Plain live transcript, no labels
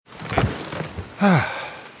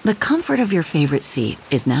The comfort of your favorite seat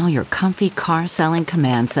is now your comfy car selling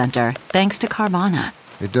command center, thanks to Carvana.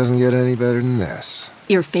 It doesn't get any better than this.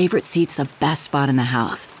 Your favorite seat's the best spot in the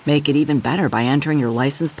house. Make it even better by entering your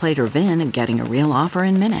license plate or VIN and getting a real offer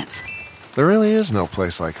in minutes. There really is no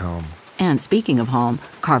place like home. And speaking of home,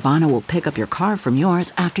 Carvana will pick up your car from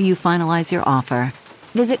yours after you finalize your offer.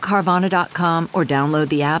 Visit Carvana.com or download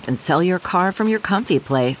the app and sell your car from your comfy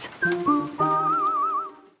place.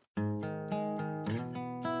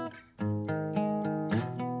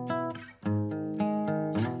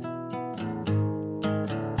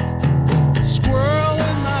 Squirrel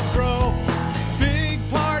in my fro, big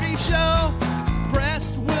party show.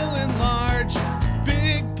 Breast will enlarge,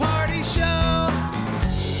 big party show.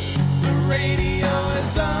 The radio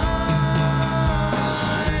is on.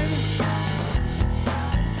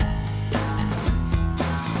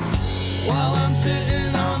 While I'm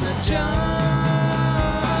sitting on the john.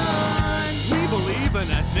 We believe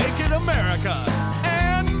in a naked America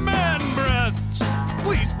and man breasts.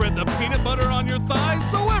 Please spread the peanut butter on your thighs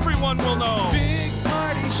so everyone will know. Big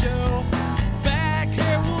party show. Back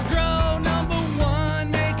hair will grow. Number one,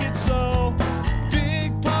 make it so.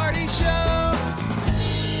 Big party show.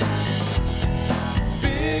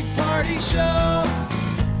 Big party show.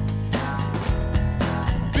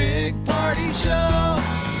 Big party show.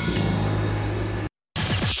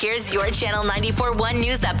 Here's your Channel 94.1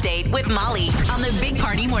 News Update with Molly on the Big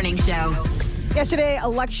Party Morning Show. Yesterday,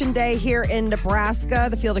 Election Day here in Nebraska.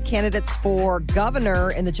 The field of candidates for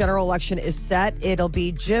governor in the general election is set. It'll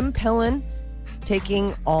be Jim Pillen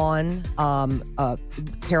taking on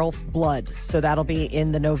Carol Blood. So that'll be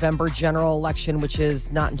in the November general election, which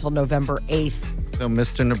is not until November 8th. So,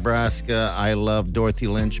 Mr. Nebraska, I love Dorothy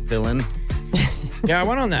Lynch Pillen. Yeah, I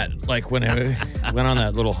went on that, when I went on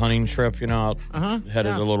that little hunting trip, headed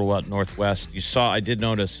a little northwest. I did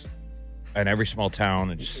notice in every small town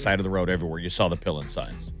and just side of the road everywhere, you saw the Pillen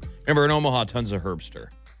signs. Remember, in Omaha, tons of Herbster.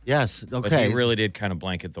 Yes, okay. But he really did kind of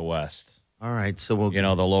blanket the West. All right, so we'll... the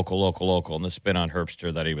local, and the spin on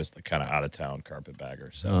Herbster that he was the kind of out-of-town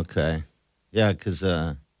carpetbagger. So. Okay. Yeah, because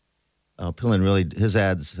Pillen really, his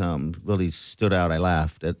ads really stood out. I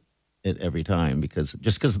laughed at it every time because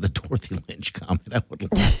of the Dorothy Lynch comment. I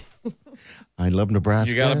would laugh. I love Nebraska.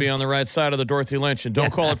 You got to be on the right side of the Dorothy Lynch, and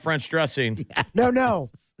don't call it French dressing. Yes. No.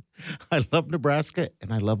 I love Nebraska,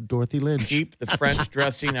 and I love Dorothy Lynch. Keep the French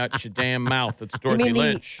dressing out your damn mouth. It's Dorothy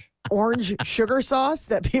Lynch. Orange sugar sauce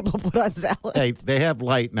that people put on salad. Hey, they have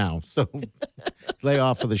light now, so lay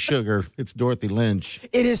off of the sugar. It's Dorothy Lynch.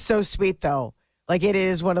 It is so sweet, though. Like, it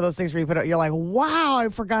is one of those things where you put it, you're like, wow, I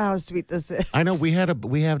forgot how sweet this is. I know we have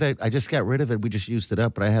that. I just got rid of it. We just used it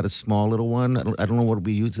up, but I had a small little one. I don't know what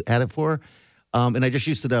we had it for. And I just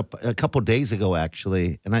used it up a couple days ago,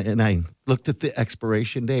 actually. And I looked at the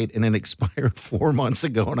expiration date, and it expired 4 months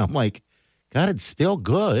ago. And I'm like, God, it's still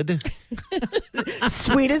good.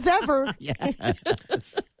 Sweet as ever.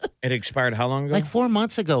 Yes. It expired how long ago? Like 4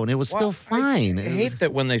 months ago, and it was still fine. I hate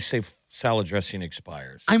that when they say salad dressing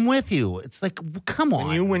expires. I'm with you. It's like, come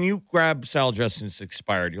on. When you grab salad dressing that's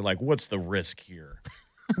expired, you're like, what's the risk here?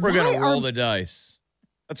 We're going to roll the dice.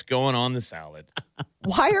 What's going on the salad?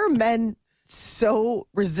 Why are men so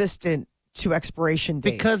resistant to expiration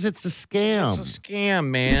dates? Because it's a scam. It's a scam,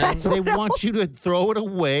 man. They want you to throw it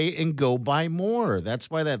away and go buy more. That's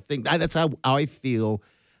why that's how I feel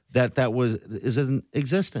that is in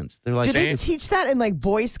existence. They're like, do they teach that in like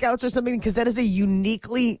Boy Scouts or something? Because that is a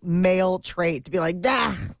uniquely male trait to be like,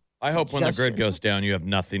 I hope when the grid goes down, you have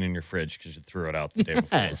nothing in your fridge because you threw it out the day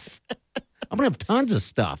before. Yes. I'm going to have tons of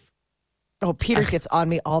stuff. Oh, Peter gets on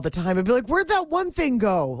me all the time. He'd be like, where'd that one thing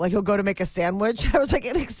go? Like, he'll go to make a sandwich. I was like,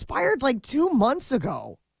 it expired like 2 months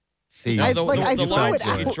ago. See, I the threw line it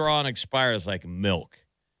you out. draw on expires like milk.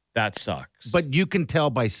 That sucks. But you can tell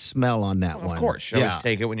by smell on that one. Of course. You always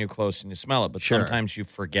take it when you're close and you smell it. But sometimes you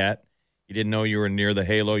forget. You didn't know you were near the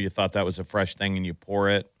halo. You thought that was a fresh thing and you pour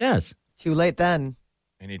it. Yes. Too late then.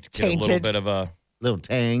 And you get a little bit of a little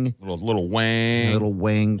tang. Little wang. A little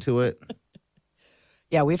wang to it.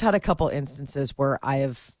 Yeah, we've had a couple instances where I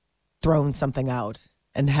have thrown something out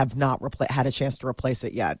and have not had a chance to replace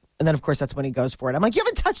it yet. And then, of course, that's when he goes for it. I'm like, you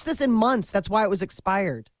haven't touched this in months. That's why it was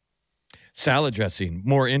expired. Salad dressing,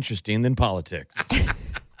 more interesting than politics.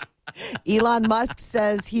 Elon Musk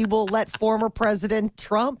says he will let former President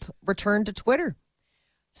Trump return to Twitter.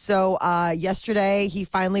 So yesterday, he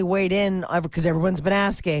finally weighed in because everyone's been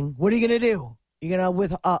asking, what are you going to do? You're going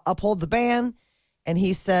to uphold the ban? And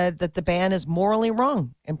he said that the ban is morally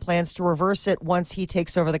wrong and plans to reverse it once he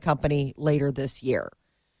takes over the company later this year.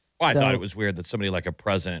 Well, I thought it was weird that somebody like a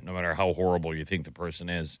president, no matter how horrible you think the person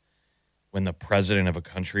is, when the president of a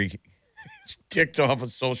country ticked off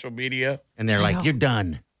of social media. And they're like, "You're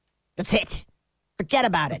done, That's it. Forget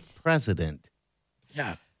about it. President."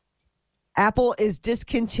 Yeah. Apple is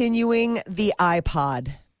discontinuing the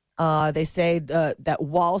iPod. They say that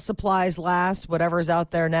while supplies last, whatever's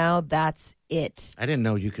out there now, that's it. I didn't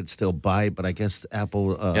know you could still buy it, but I guess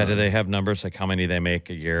Apple. Yeah, do they have numbers like how many they make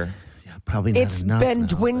a year? Yeah, probably not It's enough. been now,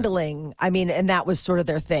 dwindling. I mean, and that was sort of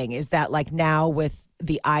their thing, is that like now with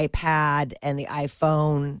the iPad and the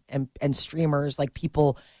iPhone and streamers, like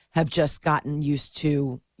people have just gotten used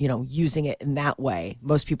to, using it in that way.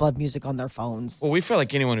 Most people have music on their phones. Well, we feel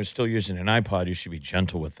like anyone who's still using an iPod, you should be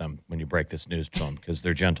gentle with them when you break this news to them because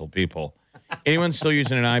they're gentle people. Anyone still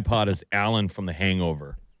using an iPod is Alan from The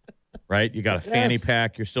Hangover, right? You got a fanny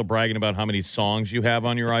pack. You're still bragging about how many songs you have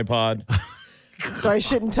on your iPod. So I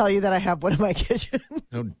shouldn't tell you that I have one in my kitchen.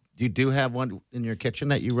 No, you do have one in your kitchen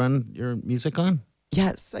that you run your music on?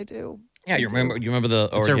 Yes, I do. Yeah, you remember the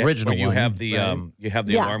It's original you one, have the right? you have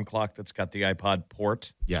the Yeah. alarm clock that's got the iPod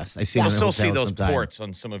port. Yes, I see. You them in still see hotels those sometimes. ports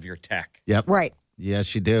on some of your tech. Yep. Right.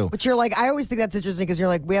 Yes, you do. But you're like, I always think that's interesting because you're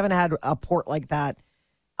like, we haven't had a port like that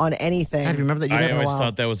on anything. God, remember that? You I never. always while.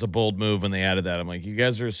 thought that was a bold move when they added that. I'm like, you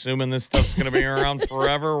guys are assuming this stuff's going to be around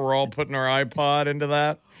forever. We're all putting our iPod into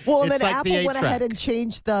that. Well, and It's then like the Apple went 8-track. ahead and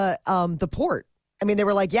changed the port. I mean, they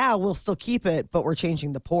were like, yeah, we'll still keep it, but we're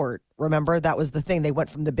changing the port. Remember, that was the thing. They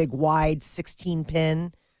went from the big wide 16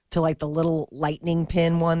 pin to like the little lightning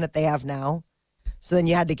pin one that they have now. So then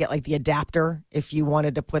you had to get like the adapter if you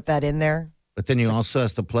wanted to put that in there. But then you also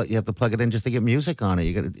have to plug it in just to get music on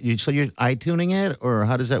it. So you're iTuning it, or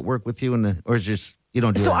how does that work with you? Or is just you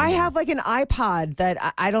don't do? So that I anymore? have like an iPod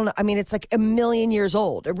that I don't know. I mean, it's like a million years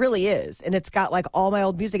old. It really is. And it's got like all my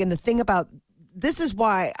old music. And the thing about this is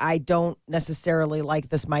why I don't necessarily like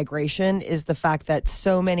this migration is the fact that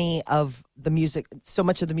so much of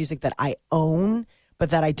the music that I own, but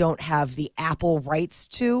that I don't have the Apple rights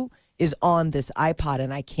to is on this iPod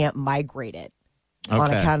and I can't migrate it. On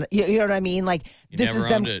Okay. account of, you know what I mean? Like You this never is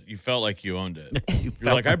them. owned it. You felt like you owned it.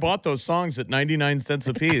 You're like, I bought those songs at 99 cents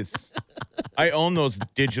a piece. I own those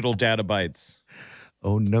digital data bytes.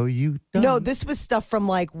 Oh no, you don't. No, this was stuff from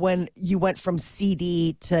like when you went from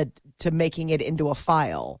CD to making it into a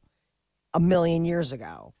file a million years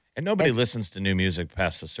ago. And nobody listens to new music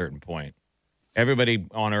past a certain point. Everybody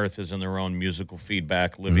on earth is in their own musical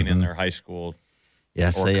feedback, living in their high school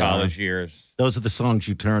Yes, or they college are. years. Those are the songs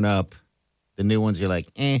you turn up. The new ones, you're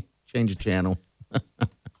like, change the channel.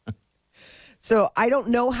 So I don't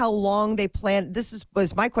know how long they plan.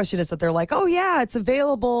 Was my question is that they're like, oh yeah, it's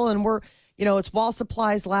available and we're, it's while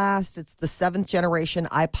supplies last. It's the 7th generation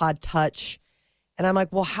iPod Touch. And I'm like,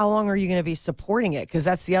 well, how long are you going to be supporting it? Because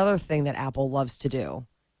that's the other thing that Apple loves to do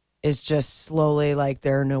is just slowly like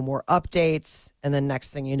there are no more updates. And then next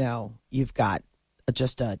thing you know, you've got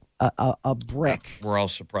just a brick. We're all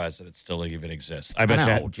surprised that it still even exists. I bet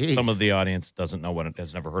know, you geez. some of the audience doesn't know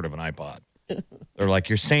has never heard of an iPod. They're like,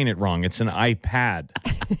 you're saying it wrong. It's an iPad.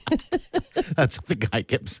 That's what the guy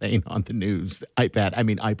kept saying on the news. iPad, I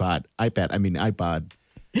mean iPod. iPad, I mean iPod.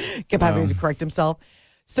 Kept having to correct himself.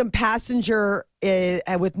 Some passenger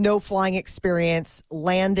with no flying experience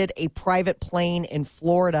landed a private plane in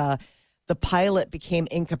Florida. The pilot became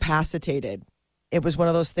incapacitated. It was one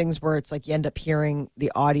of those things where it's like you end up hearing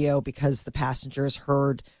the audio because the passengers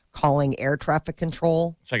heard calling air traffic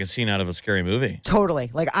control. It's like a scene out of a scary movie.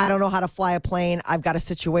 Totally. Like, I don't know how to fly a plane. I've got a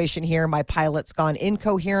situation here. My pilot's gone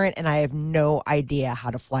incoherent and I have no idea how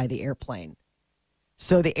to fly the airplane.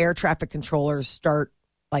 So the air traffic controllers start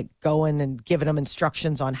like going and giving them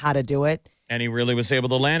instructions on how to do it. And he really was able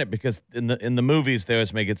to land it because in the movies, they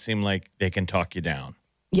always make it seem like they can talk you down.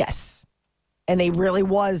 Yes. And they really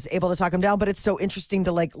was able to talk him down. But it's so interesting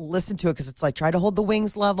to like listen to it because it's like, try to hold the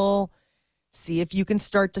wings level. See if you can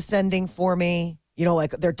start descending for me.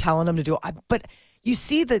 Like they're telling them to do it. But you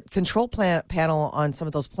see the control panel on some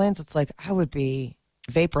of those planes. It's like, I would be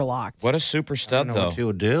vapor locked. What a super I stud, don't know though. what you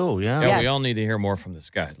would do. Yeah. Yeah, Yes. we all need to hear more from this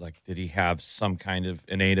guy. Like, did he have some kind of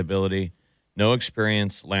innate ability? No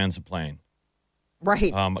experience, lands a plane.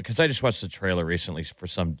 Right. Because I just watched the trailer recently for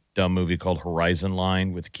some dumb movie called Horizon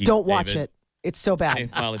Line with Keith Don't watch David. it. It's so bad. I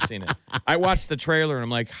finally seen it. I watched the trailer and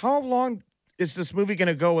I'm like, how long is this movie going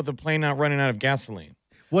to go with the plane not running out of gasoline?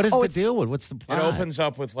 What is Oh, the it's- deal with? What's the It plot? opens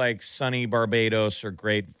up with like sunny Barbados or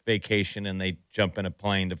great vacation and they jump in a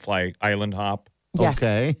plane to fly island hop. Yes.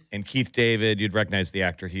 Okay. And Keith David, you'd recognize the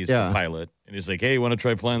actor. He's Yeah. the pilot. And he's like, hey, you want to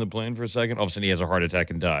try flying the plane for a second? All of a sudden he has a heart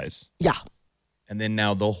attack and dies. Yeah. And then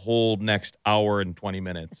now the whole next hour and 20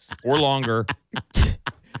 minutes or longer,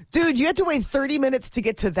 Dude, you had to wait 30 minutes to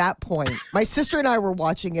get to that point. My sister and I were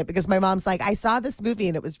watching it because my mom's like, I saw this movie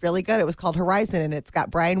and it was really good. It was called Horizon and it's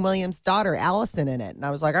got Brian Williams' daughter, Allison, in it. And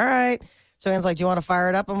I was like, all right. So Anne's like, do you want to fire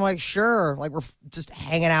it up? I'm like, sure. Like, we're just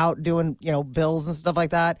hanging out, doing, bills and stuff like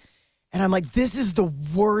that. And I'm like, this is the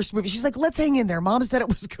worst movie. She's like, let's hang in there. Mom said it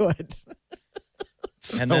was good.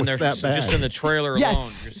 And then they're just in the trailer alone,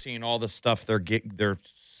 Yes. you're seeing all the stuff they're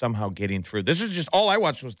somehow getting through. This is just all I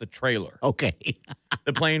watched was the trailer. Okay.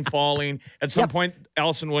 The plane falling. At some point,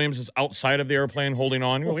 Allison Williams is outside of the airplane holding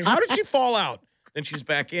on. You're like, how did she fall out? Then she's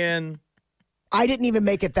back in. I didn't even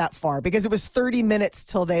make it that far because it was 30 minutes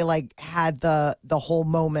till they had the whole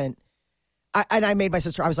moment. I made my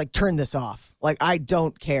sister, I was like, turn this off. Like, I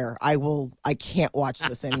don't care. I can't watch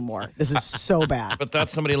this anymore. This is so bad. But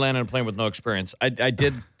that's somebody landing on a plane with no experience. I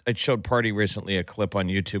showed Party recently a clip on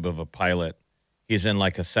YouTube of a pilot. He's in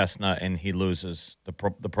like a Cessna and he loses, the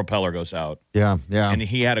propeller goes out. Yeah. And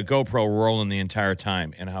he had a GoPro rolling the entire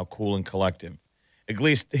time, and how cool and collective. At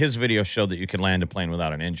least his video showed that you can land a plane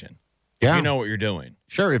without an engine. Yeah. If you know what you're doing.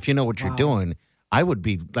 Sure, if you know what you're doing. I would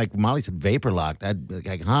be, like Molly said, vapor locked. I'd be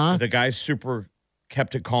like, huh? The guy super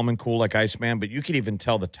kept it calm and cool like Iceman, but you could even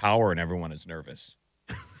tell the tower and everyone is nervous.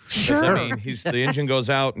 Sure. I mean, the engine goes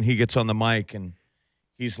out and he gets on the mic and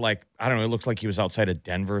he's like, I don't know, it looked like he was outside of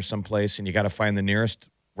Denver someplace, and you got to find the nearest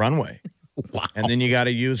runway. Wow. And then you got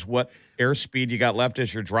to use what airspeed you got left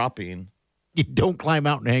as you're dropping. You don't climb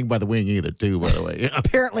out and hang by the wing either, too, by the way.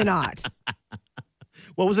 Apparently not.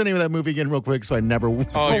 What was the name of that movie again, real quick, so I never...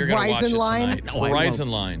 Oh, you're going to watch Horizon it Line? tonight. No, I Horizon won't.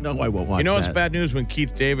 Line. No, I won't watch You know that. it's bad news when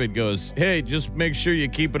Keith David goes, hey, just make sure you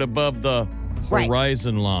keep it above the Right.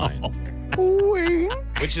 horizon line.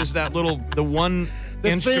 Which is the one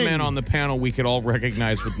instrument thing. on the panel we could all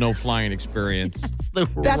recognize with no flying experience.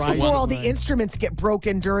 That's Horizon before all the Line. instruments get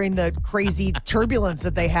broken during the crazy turbulence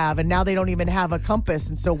that they have, and now they don't even have a compass.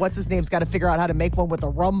 And so what's his name's got to figure out how to make one with a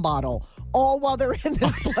rum bottle, all while they're in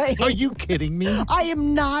this plane. Are you kidding me? I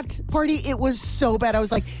am not, Party. It was so bad. I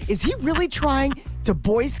was like, is he really trying to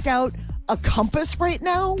Boy Scout a compass right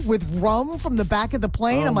now with rum from the back of the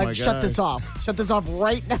plane? Oh, I'm like, my shut this gosh. off. Shut this off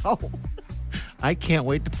right now. I can't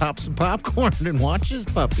wait to pop some popcorn and watch this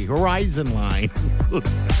puppy. Horizon Line.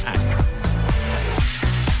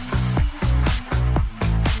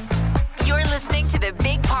 You're listening to the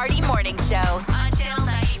Big Party Morning Show on Channel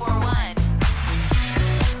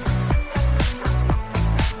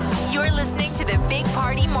 94.1. You're listening to the Big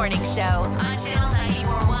Party Morning Show on Channel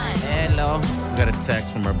 94.1. Hello. We got a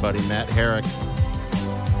text from our buddy Matt Herrick.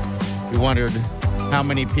 We wondered how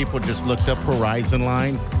many people just looked up Horizon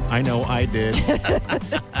Line. I know I did.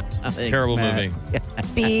 Thanks, Terrible Matt. movie.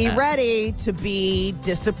 Be ready to be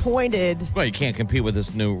disappointed. Well, you can't compete with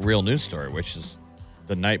this real news story, which is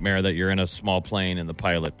the nightmare that you're in a small plane and the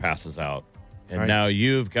pilot passes out. And Right. now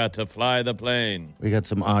you've got to fly the plane. We got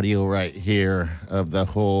some audio right here of the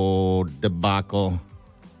whole debacle.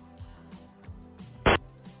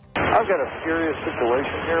 I've got a serious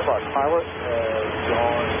situation here. My pilot has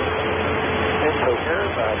gone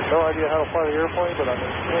incoherent. I have no idea how to fly the airplane, but I'm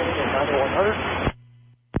maintaining at 9100.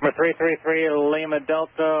 Number 333 Lima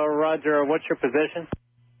Delta, Roger. What's your position?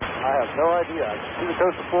 I have no idea. I can see the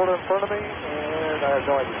coast of Florida in front of me, and I have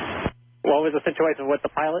no idea. What was the situation with the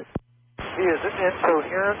pilot? He is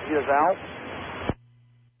incoherent. He is out.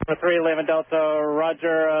 Number 3 Lima Delta,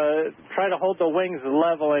 Roger. Try to hold the wings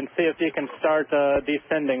level and see if you can start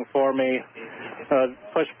descending for me.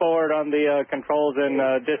 Push forward on the controls and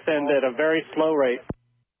descend at a very slow rate.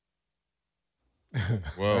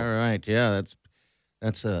 Whoa. All right. Yeah,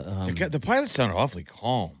 that's a... The pilot sounded awfully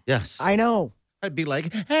calm. yes. I know. I'd be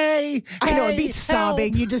like, hey, I know. I'd be help.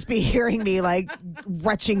 sobbing. You'd just be hearing me like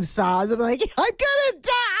retching sobs. I'm like, I'm gonna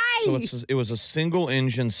die. So it was a single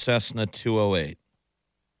engine Cessna 208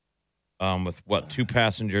 with two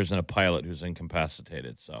passengers and a pilot who's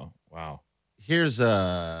incapacitated. So, wow. Here's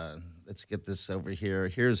let's get this over here.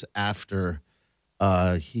 Here's after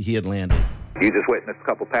he had landed. You just witnessed a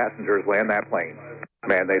couple passengers land that plane.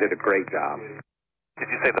 Man, they did a great job. Did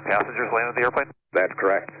you say the passengers landed the airplane? That's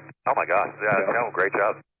correct. Oh, my gosh. Yeah, no, great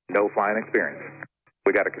job. No flying experience.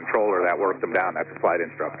 We got a controller that worked them down. That's a flight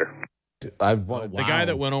instructor. The guy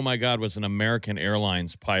that went, oh, my God, was an American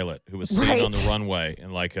Airlines pilot who was sitting on the runway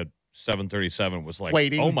in like a 737 was like,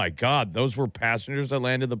 waiting. Oh, my God, those were passengers that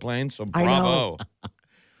landed the plane? So I bravo.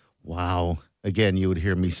 Wow. Again, you would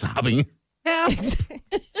hear me sobbing. Help.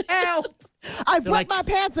 Help. I've wet like- my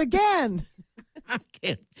pants again. I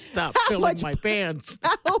can't stop How filling much- my pants.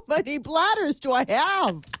 How many bladders do I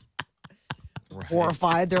have? Right.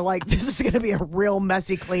 Horrified. They're like, this is going to be a real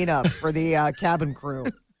messy cleanup for the cabin crew.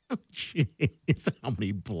 Jeez, how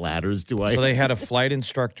many bladders do I So they had a flight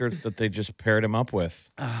instructor that they just paired him up with.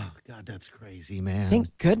 Oh, God, that's crazy, man.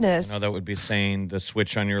 Thank goodness. That would be saying the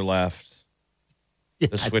switch on your left, Yeah,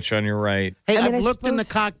 the switch on your right. Hey, I mean, I've I looked in the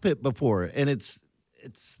suppose- cockpit before, and it's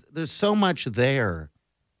there's so much there.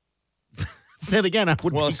 Then again, I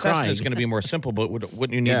would Well, be a Cessna crying. is going to be more simple, but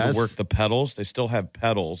wouldn't you need Yes. to work the pedals? They still have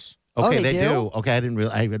pedals. Okay, Oh, they they do? do. Okay, I didn't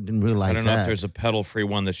realize I don't know that. if there's a pedal-free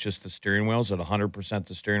one that's just the steering wheel. Is it 100%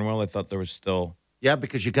 the steering wheel? I thought there was still. Yeah,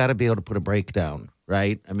 because you got to be able to put a brake down,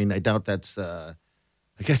 right? I mean, I doubt that's. I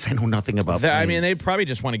guess I know nothing about. I mean, they planes. probably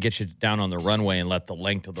just want to get you down on the runway and let the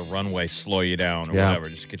length of the runway slow you down or Yeah. whatever.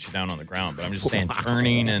 Just get you down on the ground. But I'm just saying,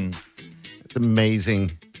 turning and It's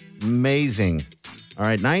amazing, amazing. All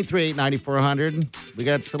right, 938-9400. We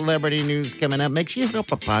got celebrity news coming up. Make sure you hit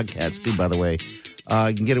up a podcast too. By the way,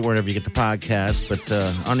 you can get it wherever you get the podcast, but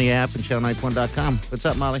on the app and channel91.com. What's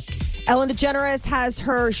up, Molly? Ellen DeGeneres has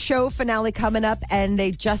her show finale coming up, and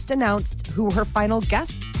they just announced who her final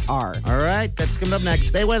guests are. All right, that's coming up next.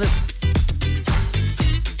 Stay with us.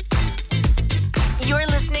 You're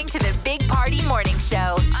listening to the Big Party Morning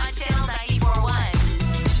Show on Channel 94.1.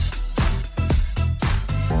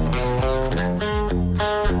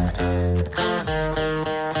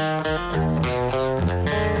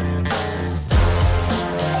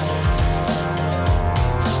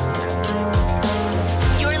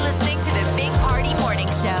 You're listening to the Big Party Morning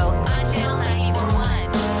Show on Channel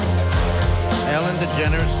 94.1. Ellen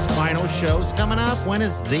DeGeneres' final show's coming up. When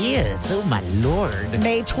is this? Oh, my Lord.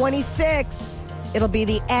 May 26th. It'll be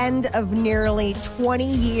the end of nearly 20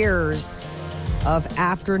 years of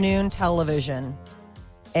afternoon television.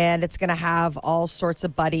 And it's going to have all sorts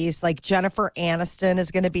of buddies. Like Jennifer Aniston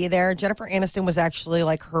is going to be there. Jennifer Aniston was actually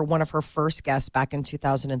like one of her first guests back in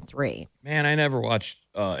 2003. man, I never watched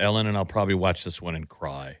Ellen, and I'll probably watch this one and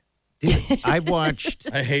cry. I've watched.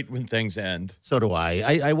 I hate when things end. So do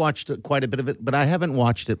I. I watched quite a bit of it, but I haven't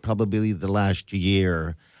watched it probably the last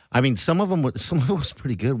year. I mean, some of it was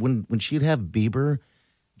pretty good. When she'd have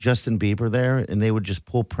Justin Bieber there, and they would just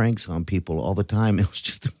pull pranks on people all the time. It was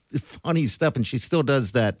just funny stuff, and she still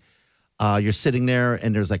does that. You're sitting there,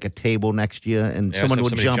 and there's like a table next to you, and Yeah, someone so would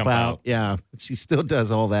somebody jump jump out. out. Yeah, she still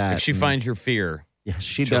does all that. If she And- finds your fear, yeah,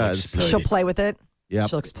 she she'll does. exploit She'll it. play with it. Yep.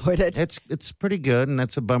 She'll exploit it. It's pretty good, and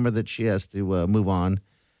that's a bummer that she has to move on.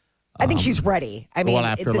 I think she's ready. I mean, well,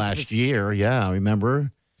 after this last was- year, yeah,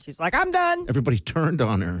 remember? she's like, I'm done. Everybody turned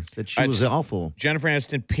on her, said she I'd was s- awful. Jennifer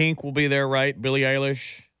Aniston, Pink will be there, right? Billie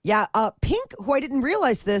Eilish. Yeah, Pink, who I didn't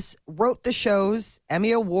realize this, wrote the show's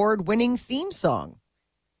Emmy Award-winning theme song.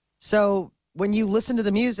 So when you listen to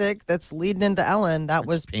the music that's leading into Ellen, that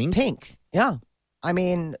was Pink? Yeah. I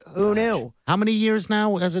mean, who knew? How many years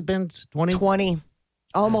now has it been? 20? 20.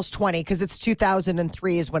 Almost 20, because it's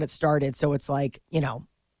 2003 is when it started. So it's like,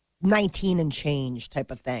 19 and change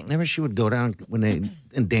type of thing. Remember she would go down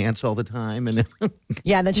and dance all the time. And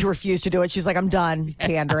Yeah, and then she refused to do it. She's like, I'm done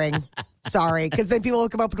pandering. Sorry. Because then people will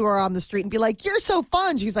come up to her on the street and be like, you're so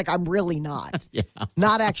fun. She's like, I'm really not. Yeah.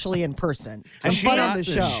 Not actually in person. I'm Does she fun not- on the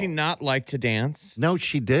show. Does she not like to dance? no,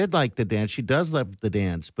 she did like to dance. She does love the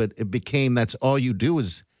dance, but it became that's all you do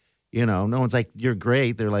is, no one's like, you're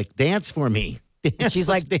great. They're like, dance for me. Dance, She's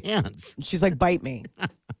let's like- dance. She's like, bite me.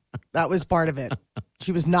 That was part of it.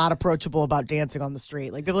 She was not approachable about dancing on the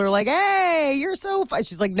street. Like, people are like, hey, you're so fun.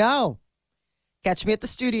 She's like, no. Catch me at the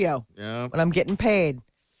studio Yeah. when I'm getting paid.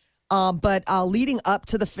 But leading up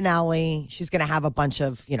to the finale, she's going to have a bunch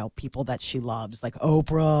of, people that she loves, like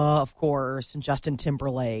Oprah, of course, and Justin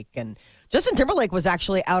Timberlake. And Justin Timberlake was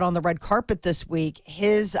actually out on the red carpet this week.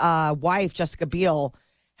 His wife, Jessica Biel,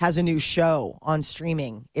 has a new show on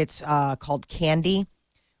streaming. It's called Candy,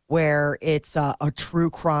 where it's a true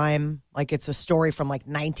crime. Like, it's a story from like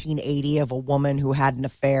 1980 of a woman who had an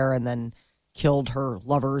affair and then killed her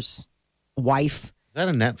lover's wife. Is that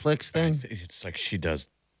a Netflix thing? It's like she does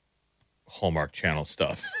Hallmark Channel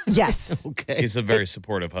stuff. Yes. Okay. He's a very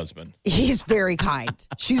supportive husband. He's very kind.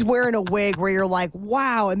 She's wearing a wig where you're like,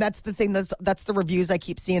 wow. And that's the thing. That's the reviews I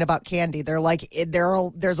keep seeing about Candy. They're like,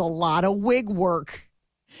 there's a lot of wig work.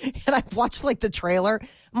 And I've watched like the trailer.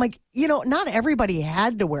 I'm like, not everybody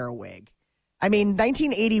had to wear a wig. I mean,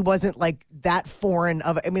 1980 wasn't like that foreign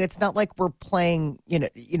of. I mean, it's not like we're playing,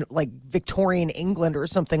 like Victorian England or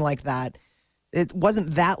something like that. It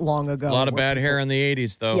wasn't that long ago. A lot of bad hair in the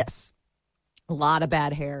 80s, though. Yes. A lot of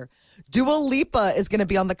bad hair. Dua Lipa is going to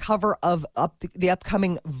be on the cover of the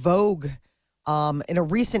upcoming Vogue. In a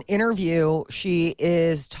recent interview, she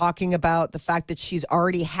is talking about the fact that she's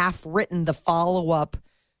already half written the follow-up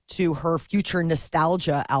to her Future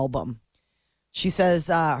Nostalgia album. She says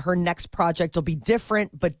her next project will be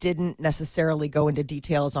different, but didn't necessarily go into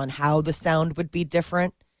details on how the sound would be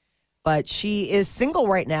different. But she is single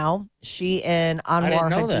right now. She and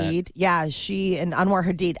Anwar Hadid. That. Yeah, she and Anwar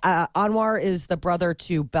Hadid. Anwar is the brother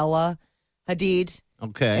to Bella Hadid.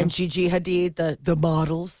 Okay. And Gigi Hadid, the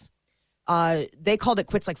models. They called it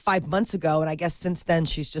quits like 5 months ago, and I guess since then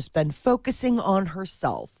she's just been focusing on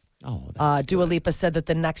herself. Oh, Dua Lipa said that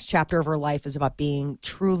the next chapter of her life is about being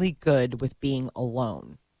truly good with being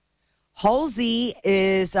alone. Halsey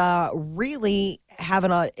is really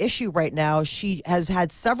having an issue right now. She has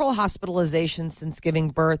had several hospitalizations since giving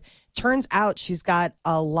birth. Turns out she's got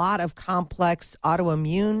a lot of complex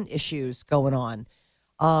autoimmune issues going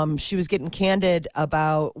on. She was getting candid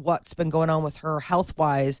about what's been going on with her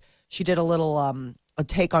health-wise. She did a little a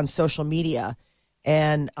take on social media,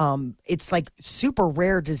 and it's like super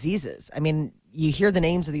rare diseases. I mean, you hear the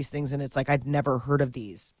names of these things, and it's like I'd never heard of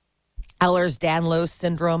these. Ehlers-Danlos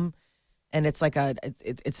syndrome. And it's like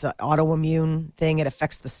it's an autoimmune thing. It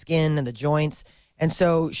affects the skin and the joints. And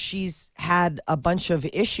so she's had a bunch of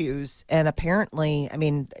issues. And apparently, I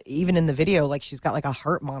mean, even in the video, like she's got like a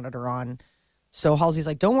heart monitor on. So Halsey's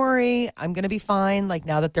like, don't worry, I'm going to be fine. Like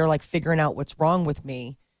now that they're like figuring out what's wrong with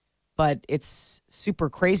me. But it's super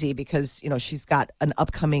crazy because, you know, she's got an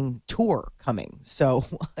upcoming tour coming. So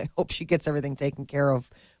I hope she gets everything taken care of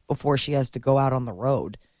before she has to go out on the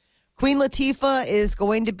road. Queen Latifah is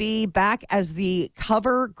going to be back as the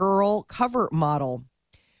cover girl, cover model.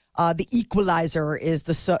 The Equalizer is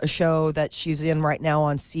the show that she's in right now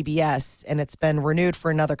on CBS, and it's been renewed for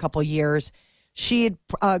another couple years. Queen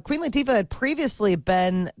Latifah had previously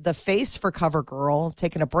been the face for Cover Girl,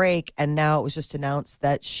 taking a break, and now it was just announced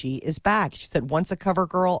that she is back. She said, once a cover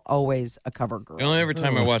girl, always a cover girl. The only every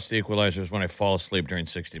time I watch The Equalizer is when I fall asleep during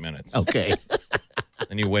 60 Minutes. Okay.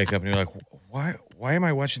 And you wake up and you're like, why am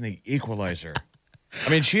I watching The Equalizer? I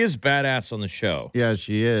mean, she is badass on the show. Yeah,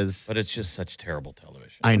 she is. But it's just such terrible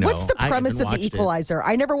television. I know. What's the premise of The Equalizer?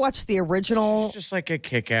 I never watched the original. She's just like a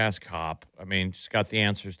kick-ass cop. I mean, she's got the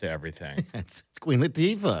answers to everything. That's Queen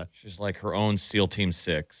Latifah. She's like her own SEAL Team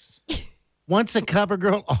 6. Once a cover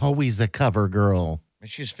girl, always a cover girl. And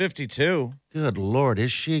she's 52. Good Lord,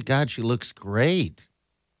 is she? God, she looks great.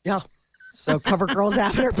 Yeah. So Cover Girl's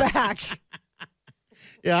having her back.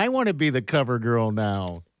 Yeah, I want to be the cover girl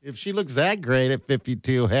now. If she looks that great at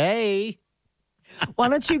 52, hey. Why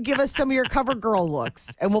don't you give us some of your Cover Girl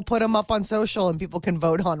looks, and we'll put them up on social, and people can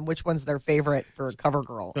vote on which one's their favorite for Cover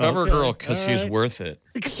Girl. Cover Girl, because he's worth it.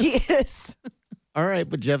 He is. All right,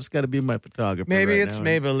 but Jeff's got to be my photographer. Maybe right it's now.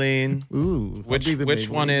 Maybelline. Ooh. Which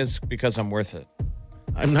one is because I'm worth it?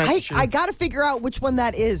 I'm not sure. I got to figure out which one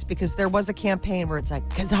that is because there was a campaign where it's like,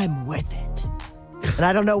 because I'm worth it. And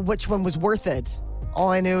I don't know which one was worth it. All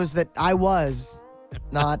I knew is that I was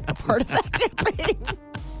not a part of that campaign.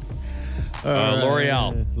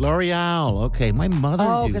 L'Oreal. L'Oreal. Okay, my mother.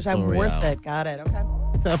 Oh, used because I'm L'Oreal. worth it. Got it. Okay.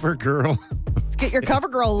 Cover girl. Let's get your Cover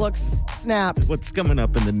Girl looks snapped. What's coming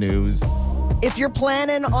up in the news? If you're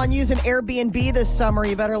planning on using Airbnb this summer,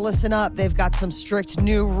 you better listen up. They've got some strict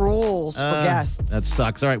new rules for guests. That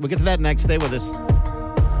sucks. All right, we'll get to that next. Stay with us.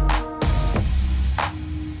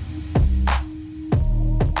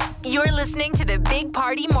 You're listening to the Big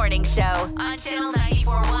Party Morning Show on Channel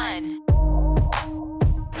 94.1.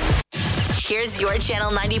 Here's your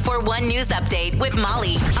Channel 94.1 news update with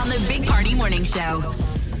Molly on the Big Party Morning Show.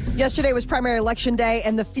 Yesterday was primary election day,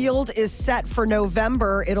 and the field is set for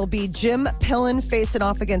November. It'll be Jim Pillen facing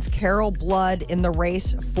off against Carol Blood in the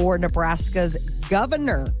race for Nebraska's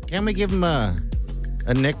governor. Can we give him a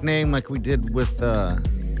nickname like we did with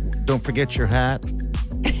Don't Forget Your Hat?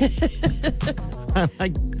 I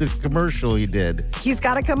like the commercial he did. He's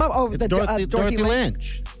got to come up. Oh, It's Dorothy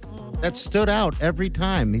Lynch. That stood out every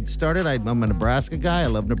time. He started, I'm a Nebraska guy. I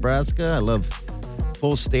love Nebraska. I love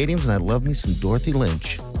full stadiums, and I love me some Dorothy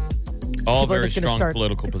Lynch. All People are very just gonna strong start-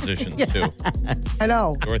 political positions, too. I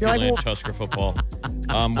know. Dorothy You're like, Lynch, well, Husker football.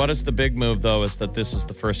 What is the big move, though, is that this is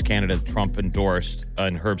the first candidate Trump endorsed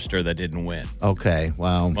in Herbster that didn't win. Okay,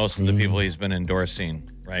 wow. Most of the people he's been endorsing,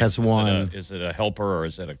 right? Has won. Is it a helper or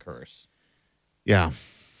is it a curse? Yeah.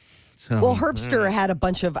 So, well, Herbster had a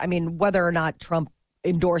bunch of, I mean, whether or not Trump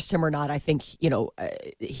endorsed him or not, I think,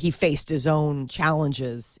 he faced his own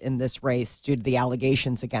challenges in this race due to the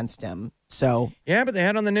allegations against him. So, Yeah, but they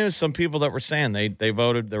had on the news some people that were saying they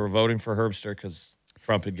were voting for Herbster because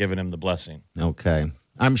Trump had given him the blessing. Okay.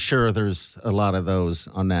 I'm sure there's a lot of those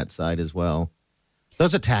on that side as well.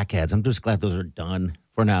 Those attack ads, I'm just glad those are done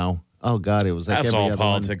for now. Oh, God, it was like That's every all other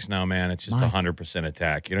politics now, man. It's just My- 100%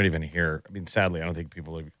 attack. You don't even hear. I mean, sadly, I don't think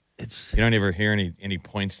people. It's You don't ever hear any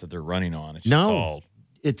points that they're running on. It's just No. all.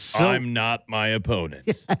 it's so. I'm not my opponent.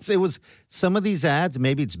 Yes, it was some of these ads.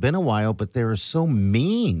 Maybe it's been a while, but they were so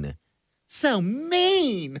mean. So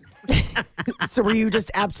mean. So were you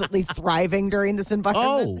just absolutely thriving during this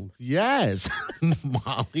environment? Oh, yes,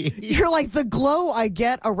 Molly. You're like the glow I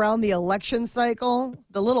get around the election cycle,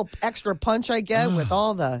 the little extra punch I get with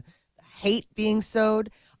all the hate being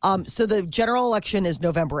sowed. So the general election is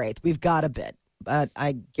November 8th. We've got a bit, but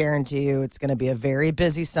I guarantee you it's going to be a very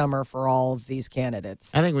busy summer for all of these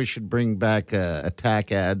candidates. I think we should bring back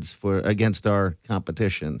attack ads against our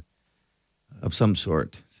competition of some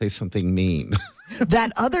sort. Say something mean.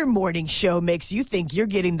 That other morning show makes you think you're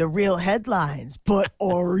getting the real headlines, but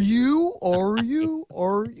are you? Are you?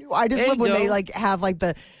 Are you? I just love when they like have like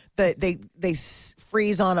they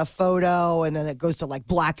freeze on a photo and then it goes to like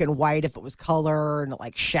black and white if it was color and it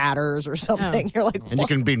like shatters or something. Yeah. You're like, and you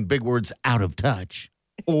can be in big words, out of touch,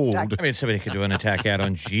 old. Exactly. I mean, somebody could do an attack ad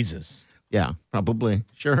on Jesus. Yeah, probably.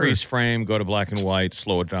 Sure. Freeze frame, go to black and white,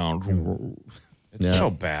 slow it down. It's so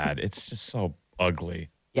bad. It's just so ugly.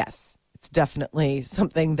 Yes, it's definitely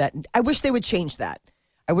something that I wish they would change that.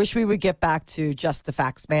 I wish we would get back to just the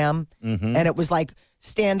facts, ma'am. Mm-hmm. And it was like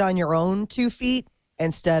stand on your own 2 feet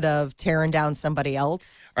instead of tearing down somebody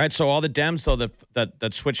else. All right, so all the Dems though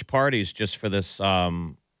that switched parties just for this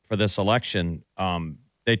election,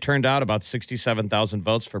 they turned out about 67,000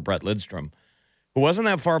 votes for Brett Lidstrom, who wasn't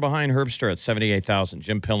that far behind Herbster at 78,000.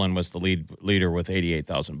 Jim Pillen was the leader with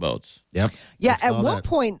 88,000 votes. Yep. Yeah, at one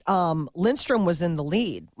point, Lindstrom was in the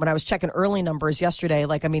lead. When I was checking early numbers yesterday,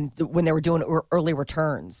 when they were doing early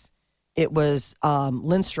returns, it was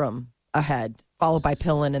Lindstrom ahead, followed by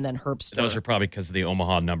Pillen and then Herbster. Those are probably because the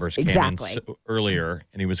Omaha numbers came in earlier,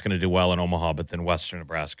 and he was going to do well in Omaha, but then Western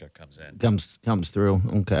Nebraska comes in. Comes through.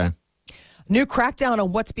 Okay. New crackdown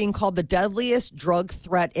on what's being called the deadliest drug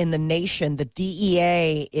threat in the nation. The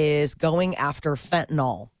DEA is going after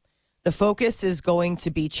fentanyl. The focus is going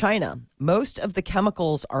to be China. Most of the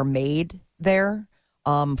chemicals are made there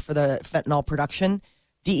for the fentanyl production.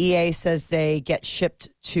 DEA says they get shipped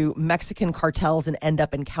to Mexican cartels and end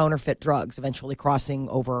up in counterfeit drugs, eventually crossing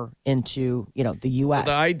over into, the U.S.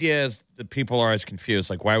 So the idea is that people are as confused.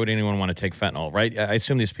 Like, why would anyone want to take fentanyl, right? I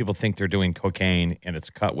assume these people think they're doing cocaine and it's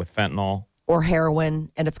cut with fentanyl. Or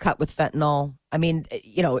heroin, and it's cut with fentanyl. I mean,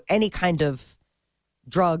 any kind of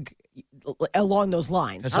drug along those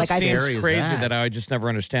lines. It seems crazy that I just never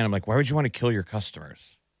understand. I'm like, why would you want to kill your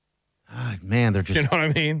customers? Man, they're just... You know what I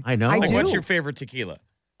mean? I know. What's your favorite tequila?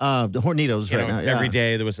 The Hornitos right now. Yeah. Every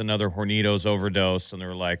day there was another Hornitos overdose, and they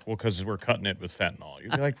were like, well, because we're cutting it with fentanyl.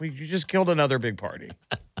 You'd be like, well, you just killed another big party.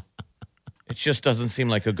 It just doesn't seem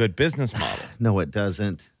like a good business model. No, it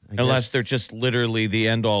doesn't. Unless they're just literally the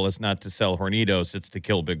end all is not to sell Hornitos, it's to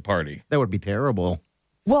kill big party. That would be terrible.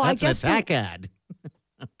 Well, That's I guess an attack ad.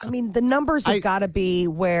 I mean, the numbers have got to be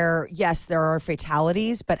where, yes, there are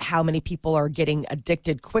fatalities, but how many people are getting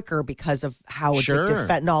addicted quicker because of how addictive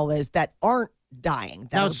fentanyl is that aren't dying,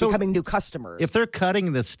 that are becoming new customers. If they're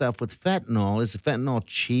cutting this stuff with fentanyl, is fentanyl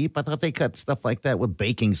cheap? I thought they cut stuff like that with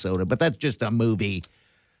baking soda, but that's just a movie.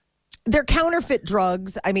 They're counterfeit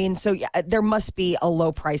drugs. I mean, so there must be a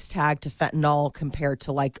low price tag to fentanyl compared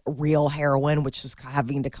to like real heroin, which is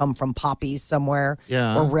having to come from poppies somewhere,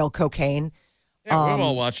 or real cocaine. Yeah, we'll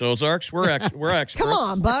all watch Ozarks. We're experts. Come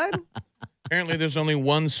on, bud. Apparently, there's only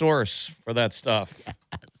one source for that stuff.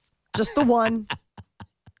 Just the one.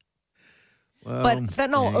 Well, but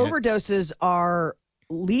fentanyl overdoses are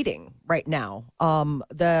leading right now.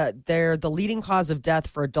 They're the leading cause of death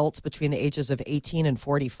for adults between the ages of 18 and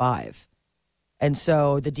 45. And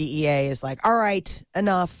so the DEA is like, all right,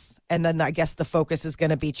 enough. And then I guess the focus is going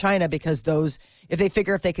to be China because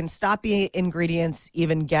if they can stop the ingredients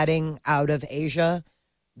even getting out of Asia,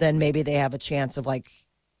 then maybe they have a chance of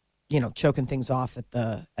choking things off at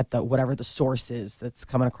the whatever the source is that's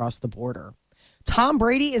coming across the border. Tom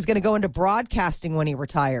Brady is going to go into broadcasting when he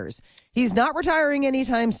retires. He's not retiring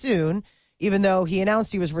anytime soon, even though he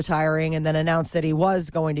announced he was retiring and then announced that he was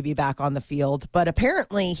going to be back on the field. But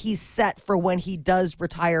apparently he's set for when he does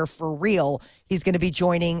retire for real. He's going to be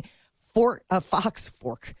joining Fox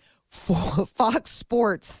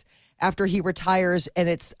Sports after he retires, and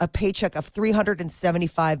it's a paycheck of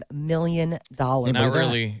 $375 million. Not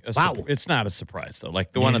really. It's not a surprise, though.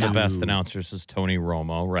 Like, one of the best announcers is Tony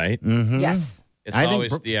Romo, right? Mm-hmm. Yes. It's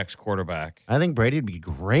always the ex-quarterback. I think Brady'd be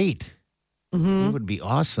great. Mm-hmm. He would be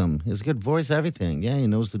awesome. He has a good voice, everything. Yeah, he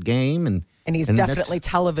knows the game. And he's definitely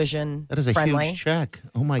television That is a friendly. huge check.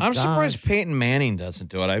 Oh, my God. I'm surprised Peyton Manning doesn't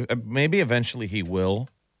do it. Maybe eventually he will.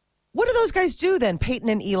 What do those guys do then, Peyton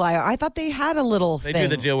and Eli? I thought they had a little thing. They do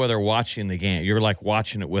the deal where they're watching the game. You're like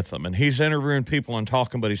watching it with them. And he's interviewing people and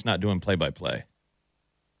talking, but he's not doing play-by-play.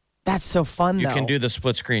 That's so fun, You though. can do the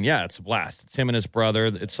split screen. Yeah, it's a blast. It's him and his brother.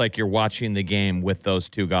 It's like you're watching the game with those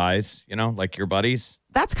two guys, like your buddies.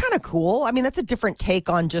 That's kind of cool. I mean, that's a different take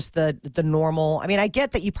on just the normal. I mean, I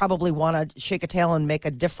get that you probably want to shake a tail and make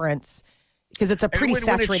a difference because it's a pretty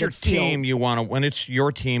saturated when it's your field. team, when it's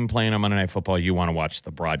your team playing on Monday Night Football, you want to watch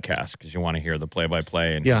the broadcast because you want to hear the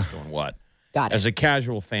play-by-play and who's doing what. Got it. As a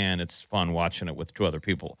casual fan, it's fun watching it with two other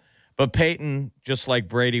people. But Peyton, just like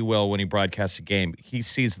Brady will when he broadcasts a game, he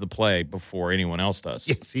sees the play before anyone else does.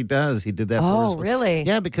 Yes, he does. He did that. Oh, really?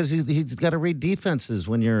 Yeah, because he's got to read defenses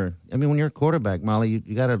when you're a quarterback, Molly.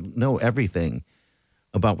 You got to know everything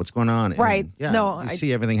about what's going on. Right. And, yeah, No, you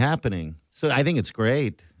see everything happening. So I think it's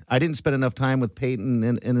great. I didn't spend enough time with Peyton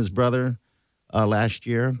and his brother last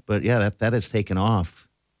year, but yeah, that has taken off.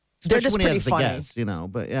 They're Especially just when he pretty has the funny.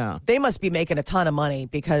 guests, but yeah. They must be making a ton of money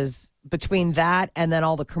because between that and then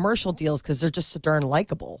all the commercial deals, because they're just so darn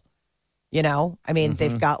likable. I mean,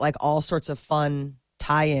 they've got like all sorts of fun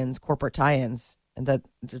tie-ins, corporate tie-ins, and that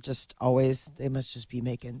they're just always, they must just be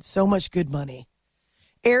making so much good money.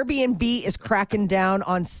 Airbnb is cracking down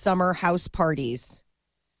on summer house parties.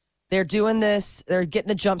 They're doing this. They're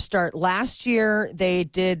getting a jump start. Last year, they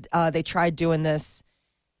tried doing this.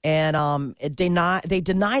 And they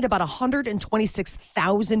denied about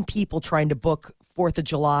 126,000 people trying to book 4th of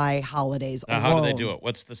July holidays alone. How do they do it?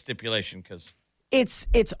 What's the stipulation? Because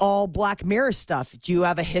it's all Black Mirror stuff. Do you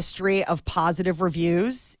have a history of positive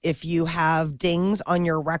reviews? If you have dings on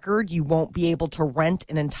your record, you won't be able to rent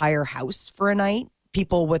an entire house for a night.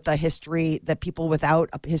 People without a history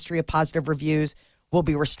of positive reviews will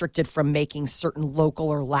be restricted from making certain local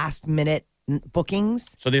or last minute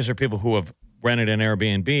bookings. So these are people who have rented an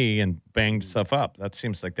Airbnb and banged stuff up. That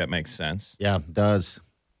seems like that makes sense. Yeah, it does.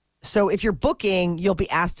 So if you're booking, you'll be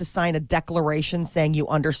asked to sign a declaration saying you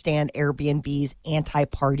understand Airbnb's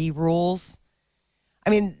anti-party rules.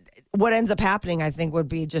 I mean, what ends up happening, I think, would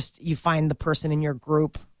be just you find the person in your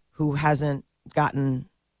group who hasn't gotten,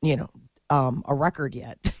 a record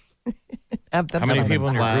yet. How many people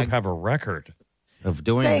in your group have a record of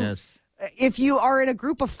doing this? If you are in a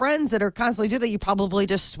group of friends that are constantly doing that, you probably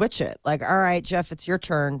just switch it. Like, all right, Jeff, it's your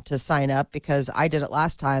turn to sign up because I did it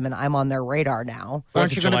last time and I'm on their radar now.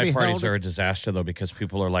 4th of July parties are a disaster, though, because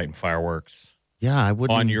people are lighting fireworks. Yeah, I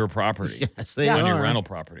wouldn't. On your property. Yes, they on are. your rental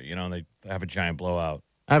property. They have a giant blowout.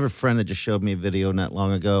 I have a friend that just showed me a video not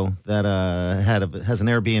long ago that has an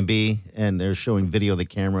Airbnb, and they're showing video of the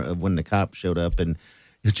camera of when the cop showed up, and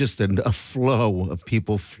it's just a flow of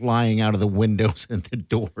people flying out of the windows and the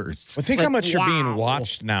doors. Well, think how much you're being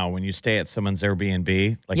watched now when you stay at someone's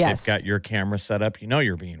Airbnb. Like they've got your camera set up.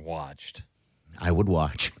 You're being watched. I would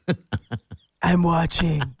watch. I'm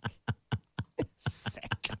watching. Sick.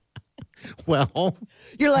 Well,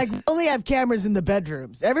 you're like, we only have cameras in the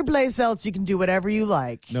bedrooms. Every place else, you can do whatever you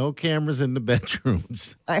like. No cameras in the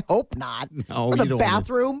bedrooms. I hope not. No, or the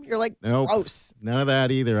bathroom. You're like, nope. Gross. None of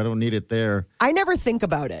that either. I don't need it there. I never think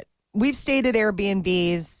about it. We've stayed at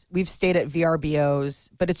Airbnbs. We've stayed at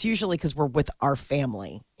VRBOs, but it's usually because we're with our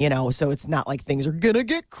family, so it's not like things are going to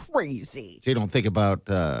get crazy. So you don't think about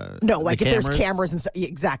no, like if there's cameras and stuff.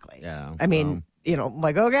 Exactly. Yeah. I mean, I'm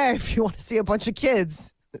like, okay, if you want to see a bunch of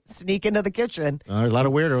kids sneak into the kitchen. There's a lot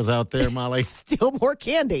of weirdos out there, Molly. Steal more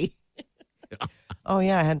candy. Oh,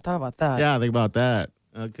 yeah, I hadn't thought about that. Yeah, think about that.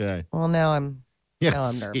 Okay. Well, now I'm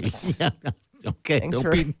nervous. Yeah. Okay.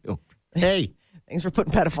 Hey. Thanks for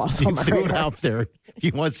putting pedophiles on my threw it radar. out there.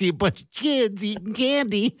 You want to see a bunch of kids eating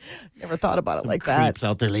candy. Never thought about it like that. Creeps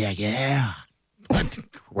out there like, yeah.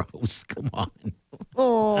 Gross. Come on.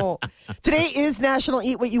 Oh. Today is National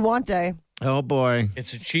Eat What You Want Day. Oh, boy.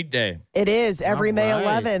 It's a cheat day. It is. Every May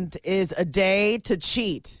right. 11th is a day to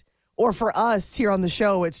cheat. Or for us here on the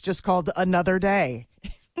show, it's just called Another Day.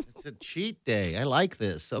 It's a cheat day. I like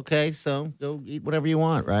this. Okay, so go eat whatever you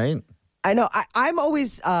want, right? I know. I'm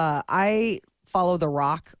always, I follow The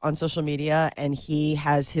Rock on social media, and he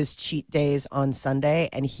has his cheat days on Sunday,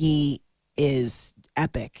 and he is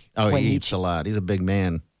epic. Oh, he eats a lot. He's a big